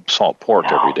and salt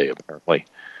pork every day, apparently.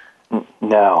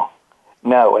 No,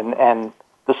 and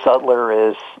the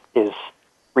Sutler is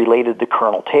related to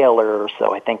Colonel Taylor,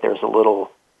 so I think there's a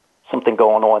little something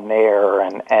going on there,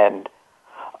 and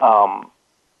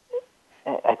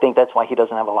I think that's why he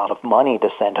doesn't have a lot of money to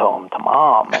send home to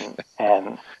Mom.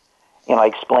 And I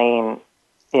explain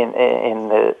in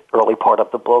the early part of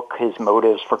the book his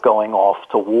motives for going off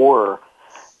to war.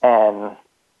 And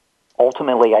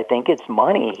ultimately, I think it's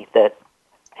money. That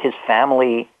his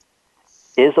family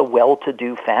is a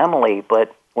well-to-do family,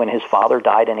 but when his father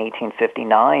died in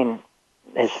 1859,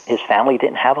 his family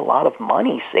didn't have a lot of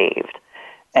money saved.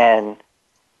 And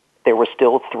there were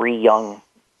still four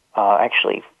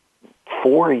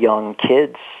young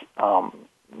kids,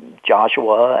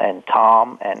 Joshua and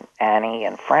Tom and Annie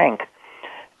and Frank,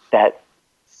 that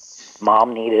his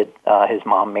mom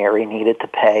Mary needed to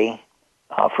pay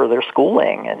for their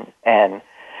schooling, and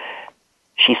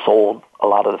she sold a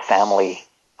lot of the family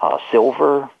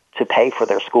silver to pay for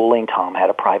their schooling. Tom had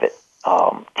a private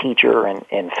teacher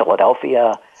in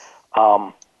Philadelphia.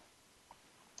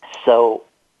 So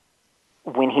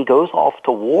when he goes off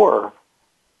to war,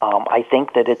 I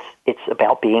think that it's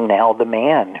about being now the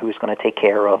man who's going to take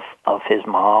care of his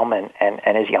mom and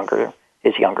his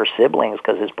younger siblings,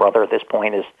 because his brother at this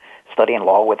point is studying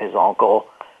law with his uncle.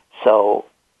 So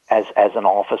as an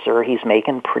officer, he's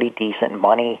making pretty decent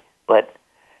money, but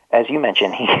as you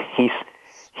mentioned,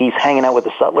 he's hanging out with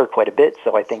the Sutler quite a bit.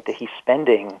 So I think that he's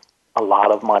spending a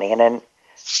lot of money, and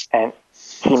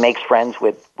he makes friends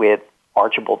with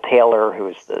Archibald Taylor, who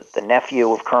is the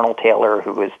nephew of Colonel Taylor,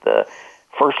 who is the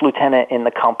first lieutenant in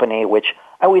the company, which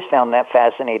I always found that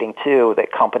fascinating too.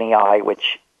 That Company I,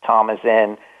 which Tom is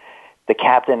in, the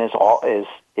captain is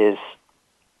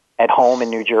at home in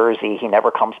New Jersey. He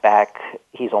never comes back.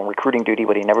 He's on recruiting duty,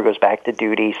 but he never goes back to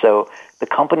duty. So the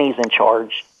company's in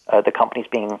charge. The company's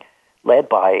being led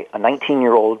by a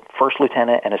 19-year-old first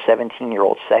lieutenant and a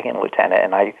 17-year-old second lieutenant.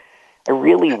 And I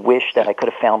really wish that I could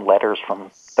have found letters from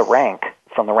the rank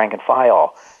and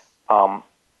file,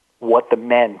 what the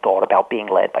men thought about being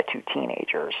led by two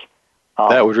teenagers.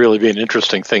 That would really be an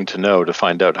interesting thing to know, to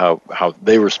find out how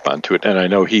they respond to it. And I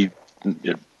know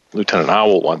Lieutenant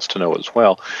Howell wants to know as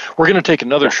well. We're going to take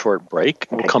another short break.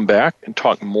 We'll come back and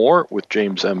talk more with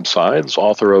James M. Sides,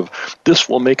 author of This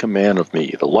Will Make a Man of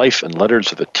Me, The Life and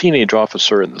Letters of a Teenage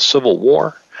Officer in the Civil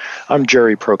War. I'm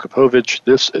Jerry Prokopowicz.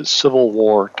 This is Civil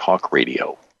War Talk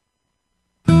Radio.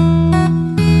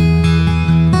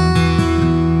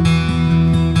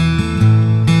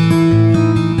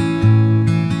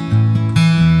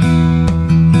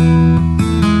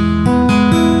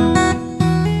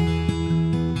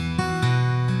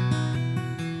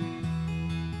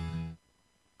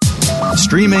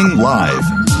 Streaming live,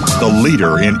 the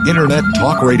leader in Internet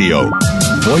Talk Radio,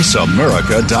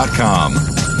 VoiceAmerica.com.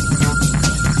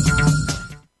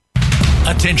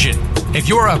 Attention. If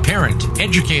you're a parent,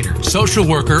 educator, social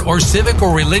worker, or civic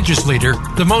or religious leader,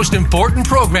 the most important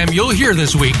program you'll hear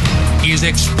this week is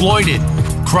Exploited: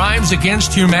 Crimes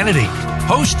Against Humanity.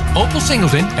 Host Opal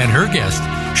Singleton and her guest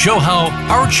show how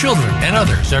our children and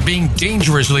others are being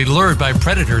dangerously lured by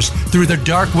predators through the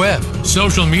dark web,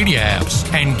 social media apps,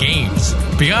 and games.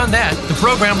 Beyond that, the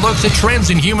program looks at trends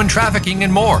in human trafficking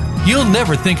and more. You'll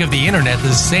never think of the internet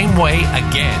the same way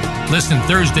again. Listen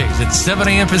Thursdays at 7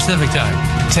 a.m. Pacific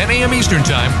Time, 10 a.m. Eastern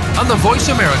Time on the Voice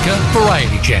America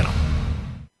Variety Channel.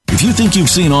 If you think you've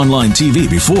seen online TV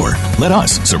before, let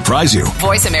us surprise you.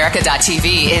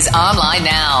 VoiceAmerica.tv is online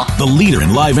now. The leader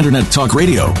in live Internet talk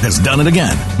radio has done it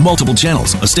again. Multiple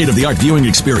channels, a state-of-the-art viewing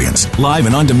experience, live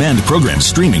and on-demand programs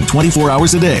streaming 24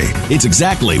 hours a day. It's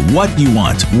exactly what you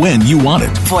want, when you want it.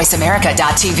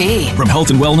 VoiceAmerica.tv. From health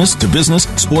and wellness to business,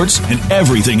 sports, and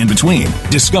everything in between.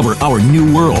 Discover our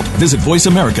new world. Visit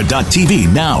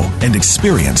VoiceAmerica.tv now and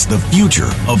experience the future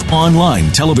of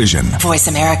online television.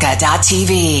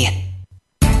 VoiceAmerica.tv.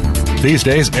 These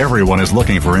days, everyone is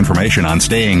looking for information on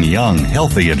staying young,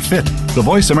 healthy, and fit. The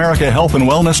Voice America Health and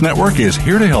Wellness Network is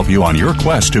here to help you on your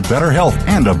quest to better health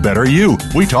and a better you.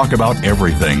 We talk about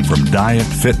everything from diet,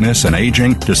 fitness, and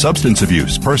aging to substance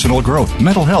abuse, personal growth,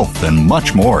 mental health, and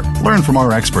much more. Learn from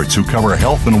our experts who cover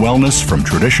health and wellness from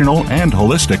traditional and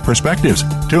holistic perspectives.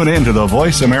 Tune in to the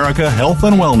Voice America Health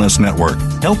and Wellness Network.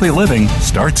 Healthy living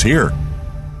starts here.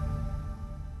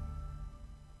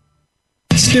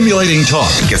 Stimulating talk.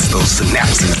 Gets those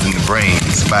synapses in the brain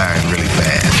firing really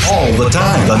fast. All the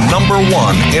time. The number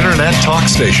one Internet talk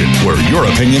station where your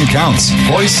opinion counts.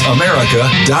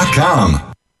 VoiceAmerica.com.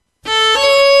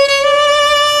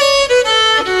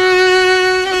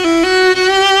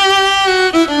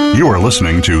 You are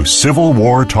listening to Civil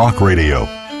War Talk Radio.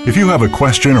 If you have a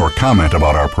question or comment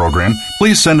about our program,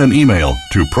 please send an email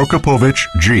to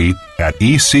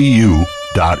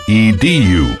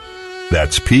prokopovic@ecu.edu.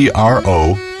 That's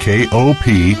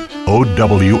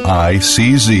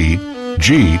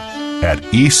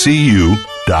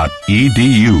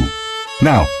PROKOPOWICZG@ecu.edu.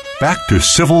 Now, back to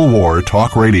Civil War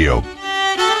Talk Radio.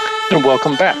 And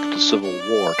welcome back to Civil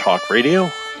War Talk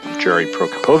Radio. I'm Jerry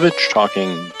Prokopowicz,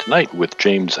 talking tonight with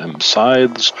James M.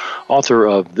 Sides, author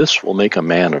of This Will Make a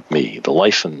Man of Me, The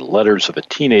Life and Letters of a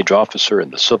Teenage Officer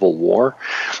in the Civil War.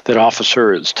 That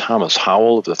officer is Thomas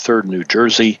Howell of the 3rd New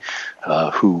Jersey,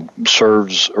 who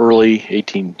serves early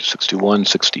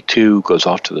 1861-62, goes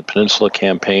off to the Peninsula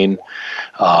Campaign.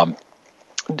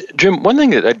 Jim, one thing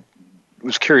that I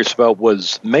was curious about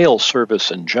was mail service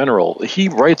in general. He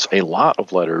writes a lot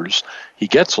of letters. He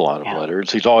gets a lot of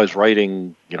letters. He's always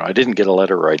writing, I didn't get a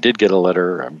letter, or I did get a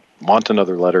letter, I want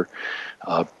another letter.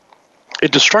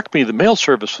 It just struck me the mail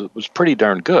service was pretty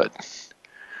darn good.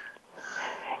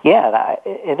 Yeah,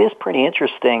 it is pretty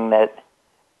interesting that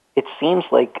it seems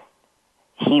like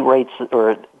he writes,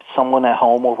 or someone at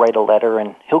home will write a letter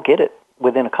and he'll get it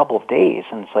within a couple of days.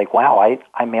 And it's like, wow,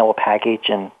 I mail a package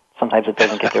and sometimes it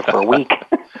doesn't get there for a week.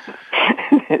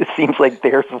 It seems like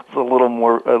theirs was a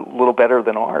little better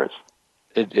than ours.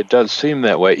 It does seem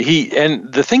that way.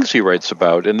 And the things he writes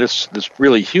about, and this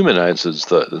really humanizes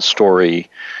the story.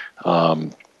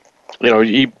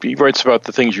 He writes about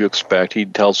the things you expect. He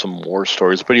tells some war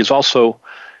stories, but he's also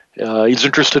he's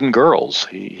interested in girls.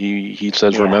 He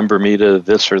says, "Remember me to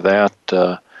this or that."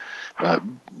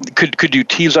 Could you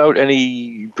tease out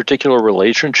any particular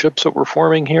relationships that we're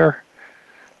forming here?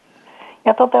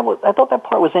 Yeah, I thought that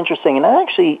part was interesting, and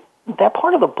actually that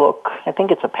part of the book, I think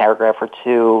it's a paragraph or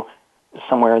two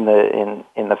somewhere in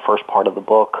the first part of the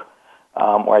book,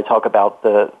 where I talk about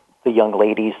the young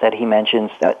ladies that he mentions.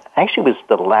 That actually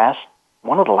was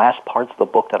one of the last parts of the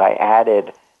book that I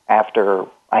added after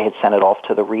I had sent it off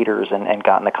to the readers and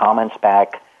gotten the comments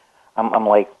back. I'm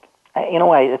like,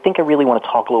 I think I really want to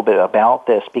talk a little bit about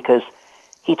this, because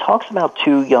he talks about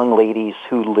two young ladies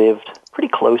who lived pretty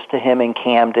close to him in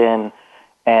Camden.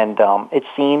 And it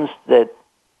seems that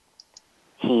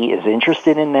he is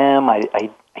interested in them. I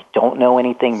don't know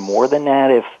anything more than that,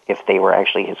 if they were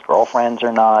actually his girlfriends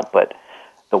or not. But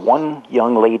the one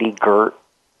young lady, Gert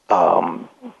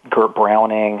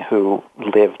Browning, who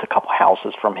lived a couple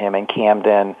houses from him in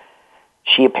Camden,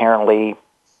 she apparently,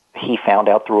 he found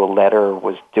out through a letter,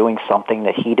 was doing something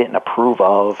that he didn't approve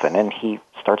of. And then he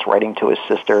starts writing to his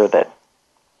sister that,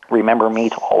 "Remember me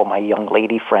to all of my young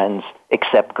lady friends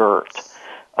except Gert.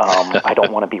 I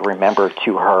don't want to be remembered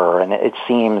to her." And it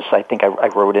seems, I think I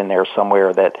wrote in there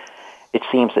somewhere that it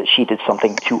seems that she did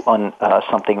something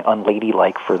something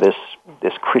unladylike for this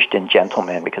Christian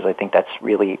gentleman, because I think that's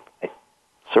really, it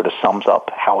sort of sums up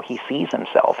how he sees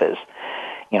himself as,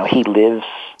 he lives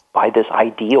by this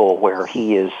ideal where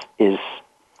he is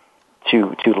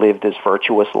to live this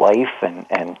virtuous life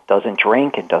and doesn't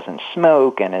drink and doesn't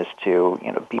smoke and is to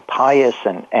be pious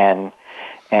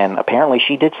and apparently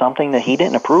she did something that he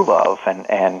didn't approve of,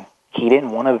 and he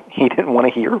didn't want to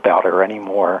hear about her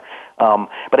anymore. But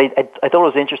I thought it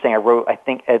was interesting. I wrote at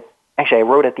the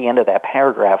end of that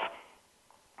paragraph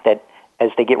that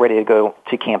as they get ready to go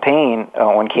to campaign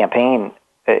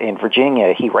in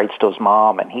Virginia, he writes to his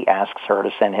mom and he asks her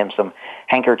to send him some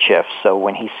handkerchiefs, so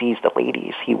when he sees the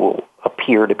ladies, he will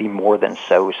appear to be more than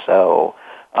so.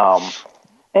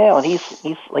 Yeah, and he's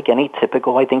like any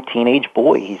typical, I think, teenage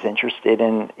boy. He's interested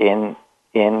in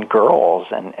girls,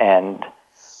 and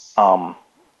but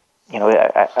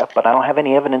I don't have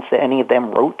any evidence that any of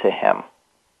them wrote to him.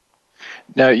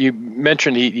 Now, you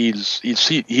mentioned he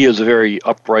is a very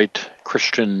upright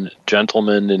Christian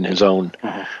gentleman in his own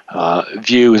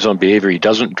view, his own behavior. He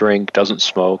doesn't drink, doesn't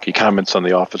smoke. He comments on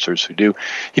the officers who do.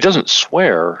 He doesn't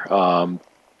swear.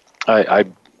 I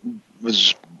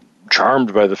was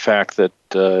charmed by the fact that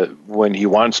when he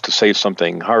wants to say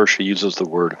something harsh, he uses the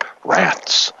word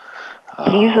rats.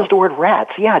 He uses the word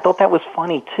rats. Yeah, I thought that was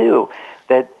funny, too.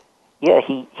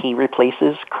 He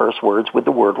replaces curse words with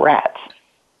the word rats.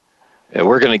 Yeah,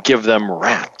 we're going to give them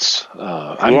rats.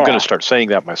 I'm going to start saying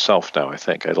that myself now, I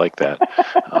think. I like that.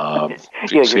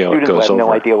 Your students will have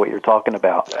no idea what you're talking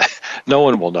about. No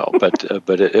one will know, but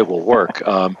it will work.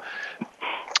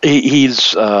 He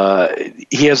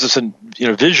has this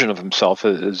vision of himself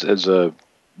as a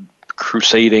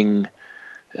crusading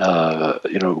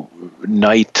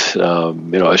knight,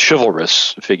 a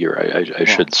chivalrous figure, I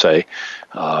should say.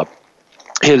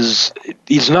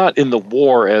 He's not in the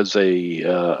war as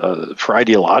for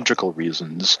ideological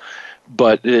reasons,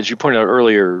 but as you pointed out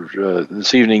earlier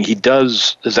this evening,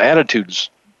 his attitudes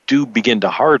do begin to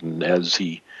harden as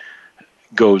he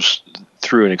goes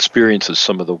through and experiences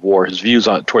some of the war. His views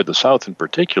toward the South in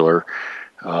particular,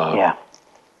 you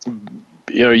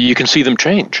can see them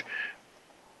change.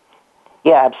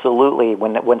 Yeah, absolutely.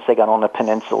 Once they got on the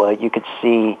peninsula, you could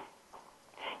see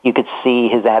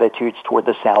his attitudes toward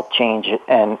the South change,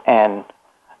 and I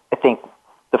think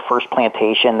the first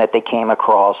plantation that they came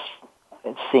across,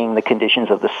 seeing the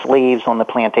conditions of the slaves on the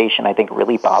plantation, I think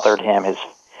really bothered him. His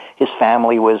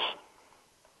family was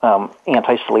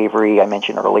anti-slavery. I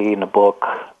mentioned early in the book,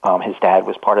 his dad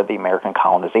was part of the American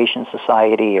Colonization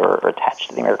Society or attached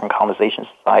to the American Colonization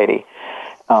Society.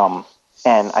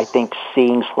 And I think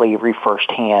seeing slavery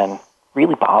firsthand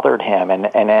really bothered him. And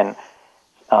then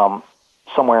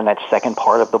somewhere in that second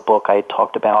part of the book, I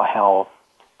talked about how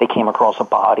they came across a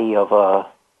body of a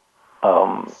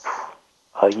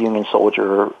Union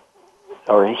soldier,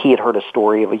 or he had heard a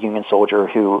story of a Union soldier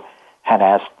who had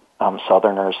asked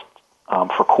Southerners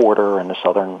for quarter, and the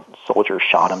Southern soldiers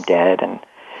shot him dead.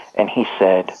 And he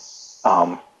said,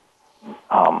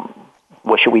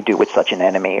 what should we do with such an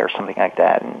enemy, or something like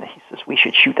that? And he says, we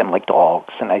should shoot them like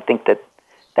dogs. And I think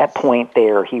that point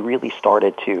there, he really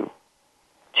started to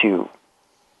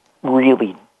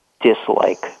really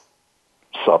dislike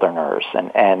Southerners.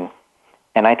 And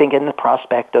I think in the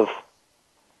prospect of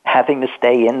having to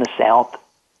stay in the South,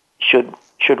 should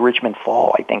Richmond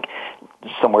fall, I think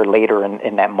somewhere later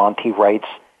in that month he writes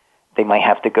they might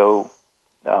have to go,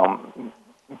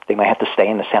 they might have to stay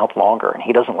in the South longer. And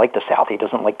he doesn't like the South. He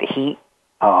doesn't like the heat.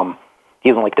 He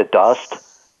doesn't like the dust.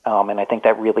 And I think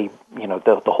that really,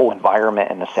 the whole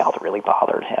environment in the South really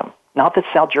bothered him. Not that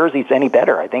South Jersey's any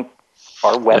better. I think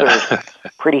our weather is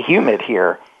pretty humid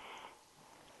here.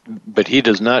 But he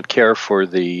does not care for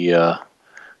the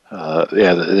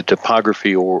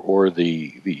topography or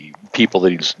the people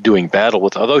that he's doing battle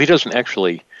with, although he doesn't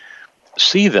actually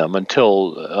see them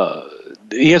until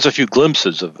he has a few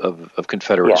glimpses of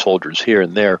Confederate soldiers here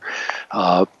and there.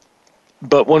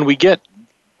 But when we get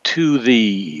to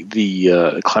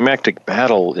the climactic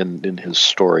battle in his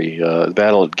story, the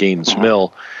battle at Gaines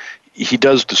Mill, he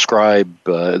does describe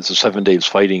as the 7 days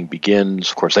fighting begins.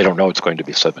 Of course, they don't know it's going to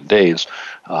be 7 days.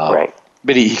 Right.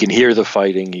 But he can hear the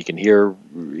fighting. He can hear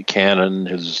cannon.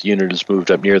 His unit has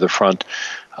moved up near the front.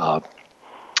 And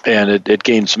at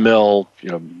Gaines Mill,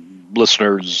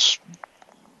 listeners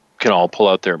can all pull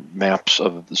out their maps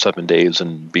of the 7 days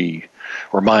and be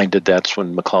reminded that's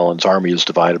when McClellan's army is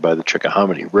divided by the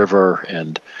Chickahominy River.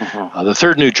 And the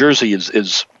 3rd New Jersey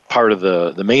is part of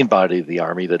the main body of the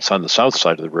army that's on the south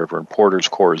side of the river, and Porter's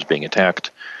Corps is being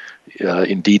attacked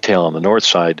in detail on the north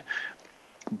side.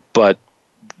 But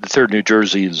the 3rd New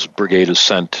Jersey's brigade is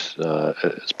sent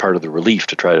as part of the relief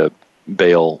to try to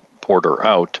bail Porter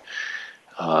out.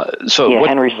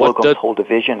 Henry Slocum's whole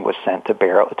division was sent to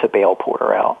bail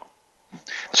Porter out.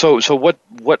 So what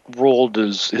role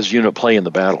does his unit play in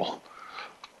the battle?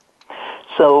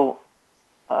 So,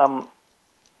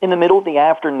 in the middle of the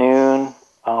afternoon,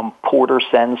 Porter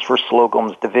sends for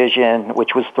Slocum's division,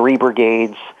 which was 3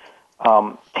 brigades.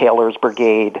 Taylor's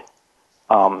brigade,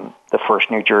 the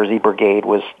 1st New Jersey Brigade,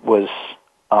 was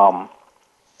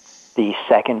the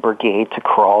 2nd Brigade to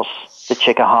cross the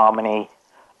Chickahominy.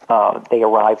 They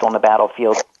arrived on the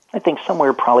battlefield, I think,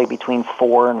 somewhere probably between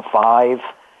 4 and 5.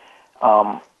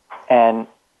 And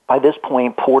by this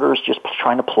point, Porter's just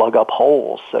trying to plug up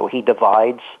holes. So he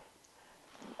divides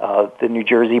the New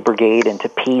Jersey Brigade into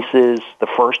pieces. The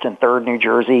 1st and 3rd New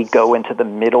Jersey go into the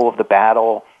middle of the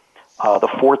battle. The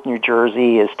 4th New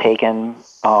Jersey is taken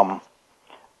by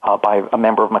a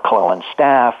member of McClellan's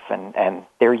staff, and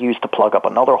they're used to plug up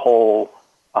another hole.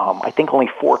 I think only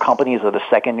 4 companies of the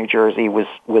 2nd New Jersey was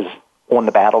on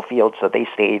the battlefield, so they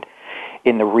stayed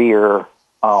in the rear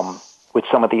with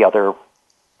some of the other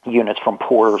units from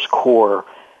Porter's Corps.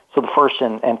 So the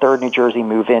 1st and 3rd New Jersey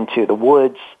move into the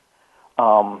woods.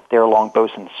 They're along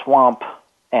Bosun Swamp,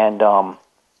 and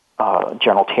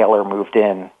General Taylor moved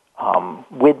in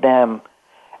with them,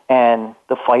 and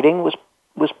the fighting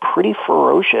was pretty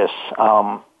ferocious.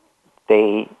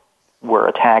 They were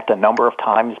attacked a number of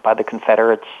times by the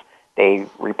Confederates. They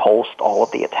repulsed all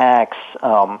of the attacks.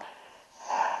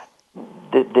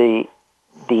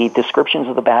 The descriptions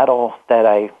of the battle that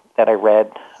I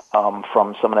read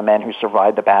from some of the men who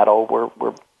survived the battle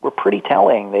were pretty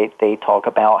telling. They talk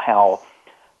about how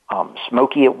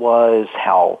smoky it was,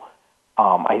 how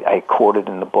I quoted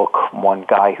in the book one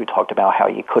guy who talked about how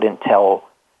you couldn't tell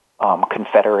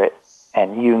Confederate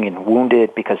and Union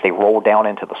wounded because they rolled down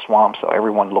into the swamp, so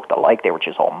everyone looked alike. They were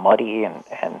just all muddy,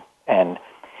 and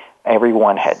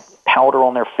everyone had powder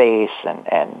on their face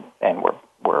and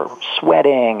were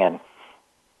sweating. And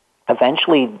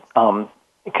eventually,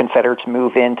 Confederates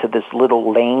move into this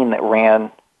little lane that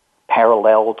ran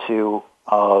parallel to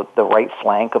the right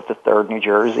flank of the 3rd New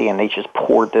Jersey, and they just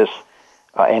poured this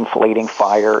inflating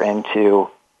fire into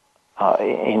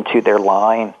their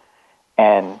line,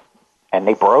 and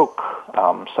they broke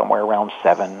somewhere around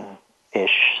 7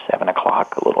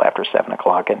 o'clock, a little after 7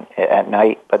 o'clock at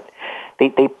night. But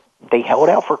they held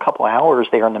out for a couple of hours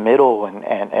there in the middle,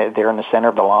 and they're in the center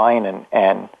of the line,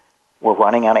 and were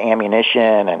running out of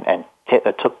ammunition, and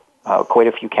took quite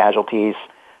a few casualties,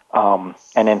 and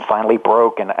then finally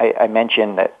broke. And I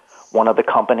mentioned that one of the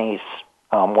companies,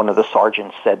 one of the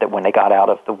sergeants said that when they got out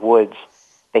of the woods,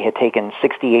 they had taken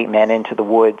 68 men into the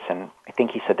woods, and I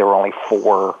think he said there were only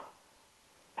 4,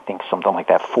 I think something like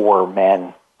that, 4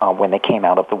 men when they came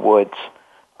out of the woods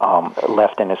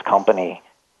left in his company.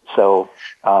 So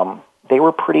they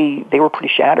were pretty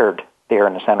shattered there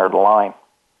in the center of the line.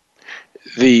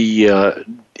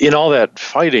 In all that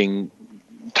fighting,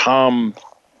 Tom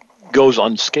goes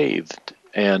unscathed,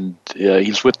 and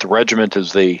he's with the regiment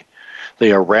as they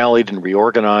are rallied and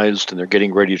reorganized, and they're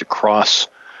getting ready to cross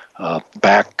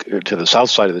back to the south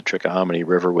side of the Chickahominy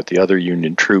River with the other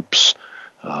Union troops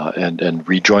and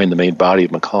rejoin the main body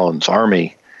of McClellan's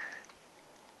army.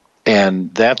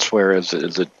 And that's where, as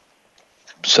it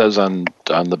says on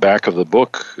the back of the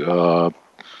book,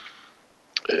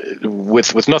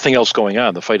 with nothing else going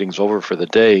on, the fighting's over for the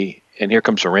day, and here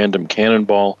comes a random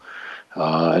cannonball,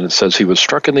 and it says he was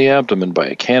struck in the abdomen by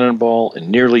a cannonball and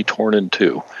nearly torn in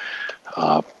two.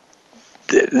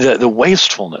 The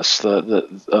wastefulness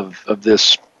of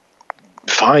this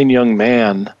fine young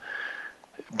man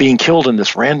being killed in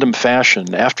this random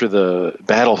fashion after the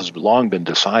battle has long been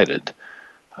decided,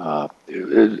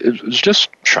 it was just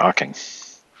shocking.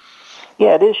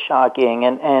 Yeah, it is shocking,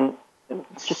 and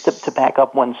just to back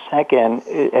up 1 second,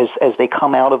 as they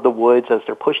come out of the woods, as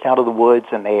they're pushed out of the woods,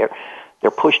 and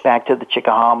they're pushed back to the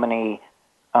Chickahominy,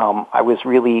 I was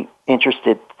really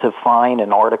interested to find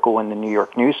an article in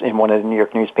one of the New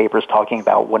York newspapers talking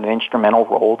about what an instrumental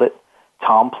role that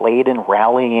Tom played in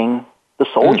rallying the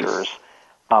soldiers.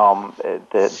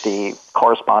 The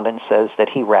correspondent says that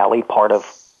he rallied part of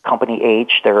Company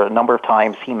H. There are a number of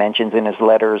times he mentions in his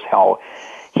letters how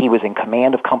he was in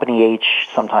command of Company H,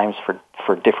 sometimes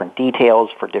for different details,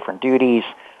 for different duties.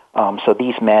 So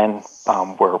these men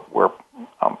were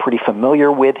pretty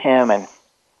familiar with him, and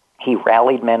he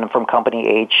rallied men from Company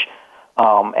H,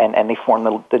 and they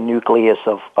formed the nucleus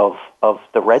of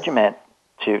the regiment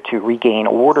to regain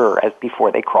order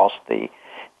before they crossed the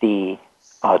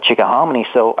Chickahominy.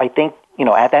 So I think,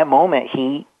 at that moment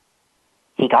he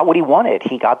got what he wanted.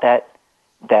 He got that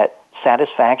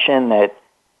satisfaction that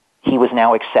he was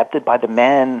now accepted by the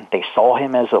men. They saw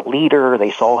him as a leader.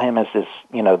 They saw him as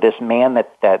this man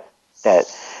that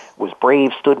was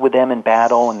brave, stood with them in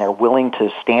battle, and they're willing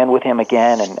to stand with him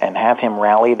again and have him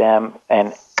rally them.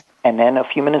 And then a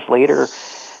few minutes later,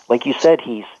 like you said,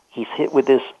 he's hit with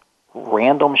this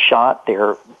random shot.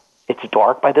 It's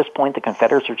dark by this point. The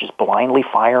Confederates are just blindly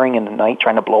firing in the night,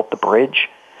 trying to blow up the bridge,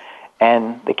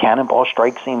 and the cannonball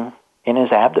strikes him in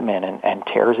his abdomen and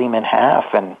tears him in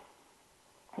half. And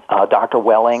Dr.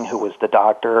 Welling, who was the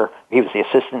doctor, he was the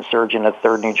assistant surgeon of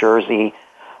 3rd New Jersey,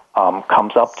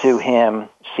 comes up to him,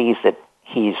 sees that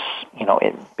he's,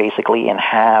 basically in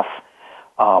half,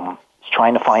 is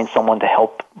trying to find someone to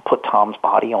help put Tom's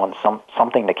body on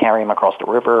something to carry him across the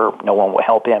river. No one would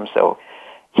help him, so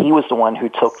he was the one who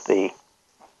took the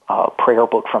prayer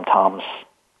book from Tom's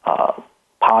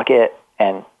pocket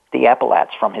and the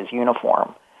epaulets from his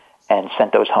uniform and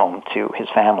sent those home to his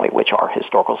family, which our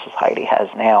historical society has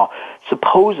now.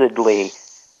 Supposedly,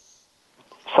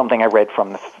 something I read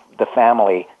from the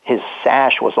family, his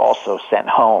sash was also sent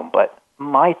home, but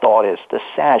my thought is the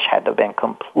sash had to have been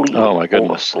completely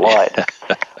full of blood.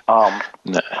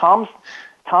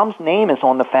 Tom's name is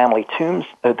on the family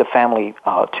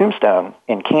tombstone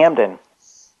in Camden.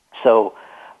 So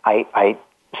I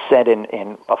said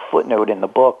in a footnote in the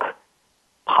book,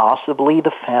 possibly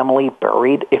the family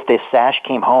buried, if the sash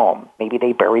came home, maybe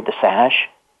they buried the sash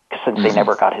since they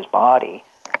never got his body.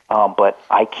 But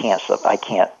I can't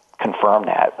confirm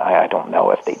that. I don't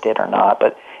know if they did or not.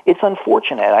 But it's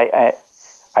unfortunate.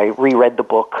 I reread the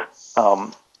book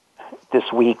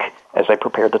this week as I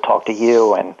prepared to talk to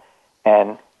you, and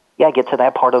I get to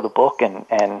that part of the book, and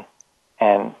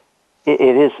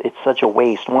it's such a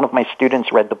waste. One of my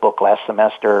students read the book last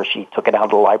semester. She took it out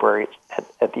of the library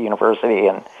at the university,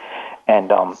 and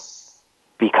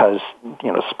because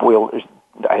spoilers.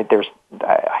 I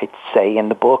say in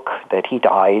the book that he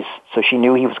dies, so she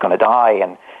knew he was going to die,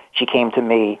 and she came to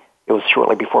me. It was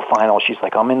shortly before final. She's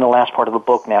like, I'm in the last part of the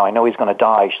book now. I know he's going to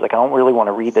die. She's like, I don't really want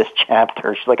to read this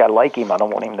chapter. She's like, I like him. I don't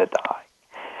want him to die.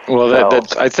 Well,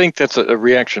 I think that's a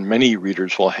reaction many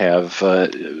readers will have.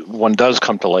 One does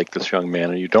come to like this young man,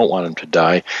 and you don't want him to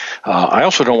die. I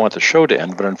also don't want the show to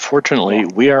end, but unfortunately,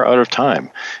 we are out of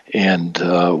time, and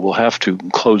we'll have to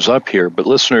close up here. But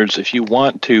listeners, if you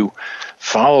want to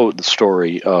follow the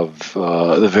story of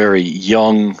the very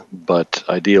young but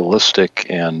idealistic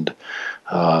and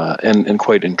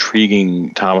quite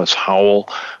intriguing Thomas Howell,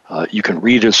 you can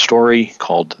read his story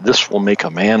called This Will Make a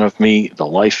Man of Me, The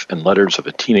Life and Letters of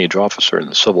a Teenage Officer in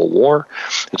the Civil War.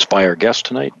 It's by our guest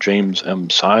tonight, James M.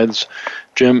 Sides.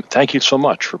 Jim, thank you so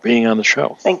much for being on the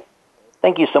show.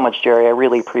 Thank you so much, Jerry. I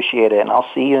really appreciate it, and I'll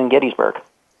see you in Gettysburg.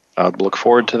 I'd look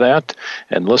forward to that.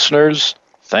 And listeners,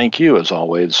 thank you, as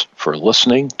always, for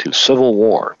listening to Civil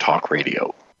War Talk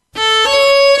Radio.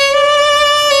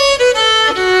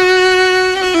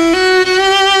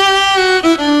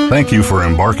 Thank you for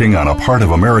embarking on a part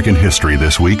of American history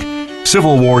this week.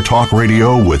 Civil War Talk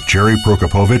Radio with Jerry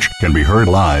Prokopowicz can be heard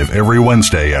live every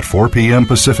Wednesday at 4 p.m.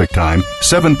 Pacific Time,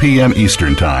 7 p.m.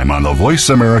 Eastern Time on the Voice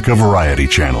America Variety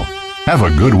Channel. Have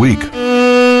a good week.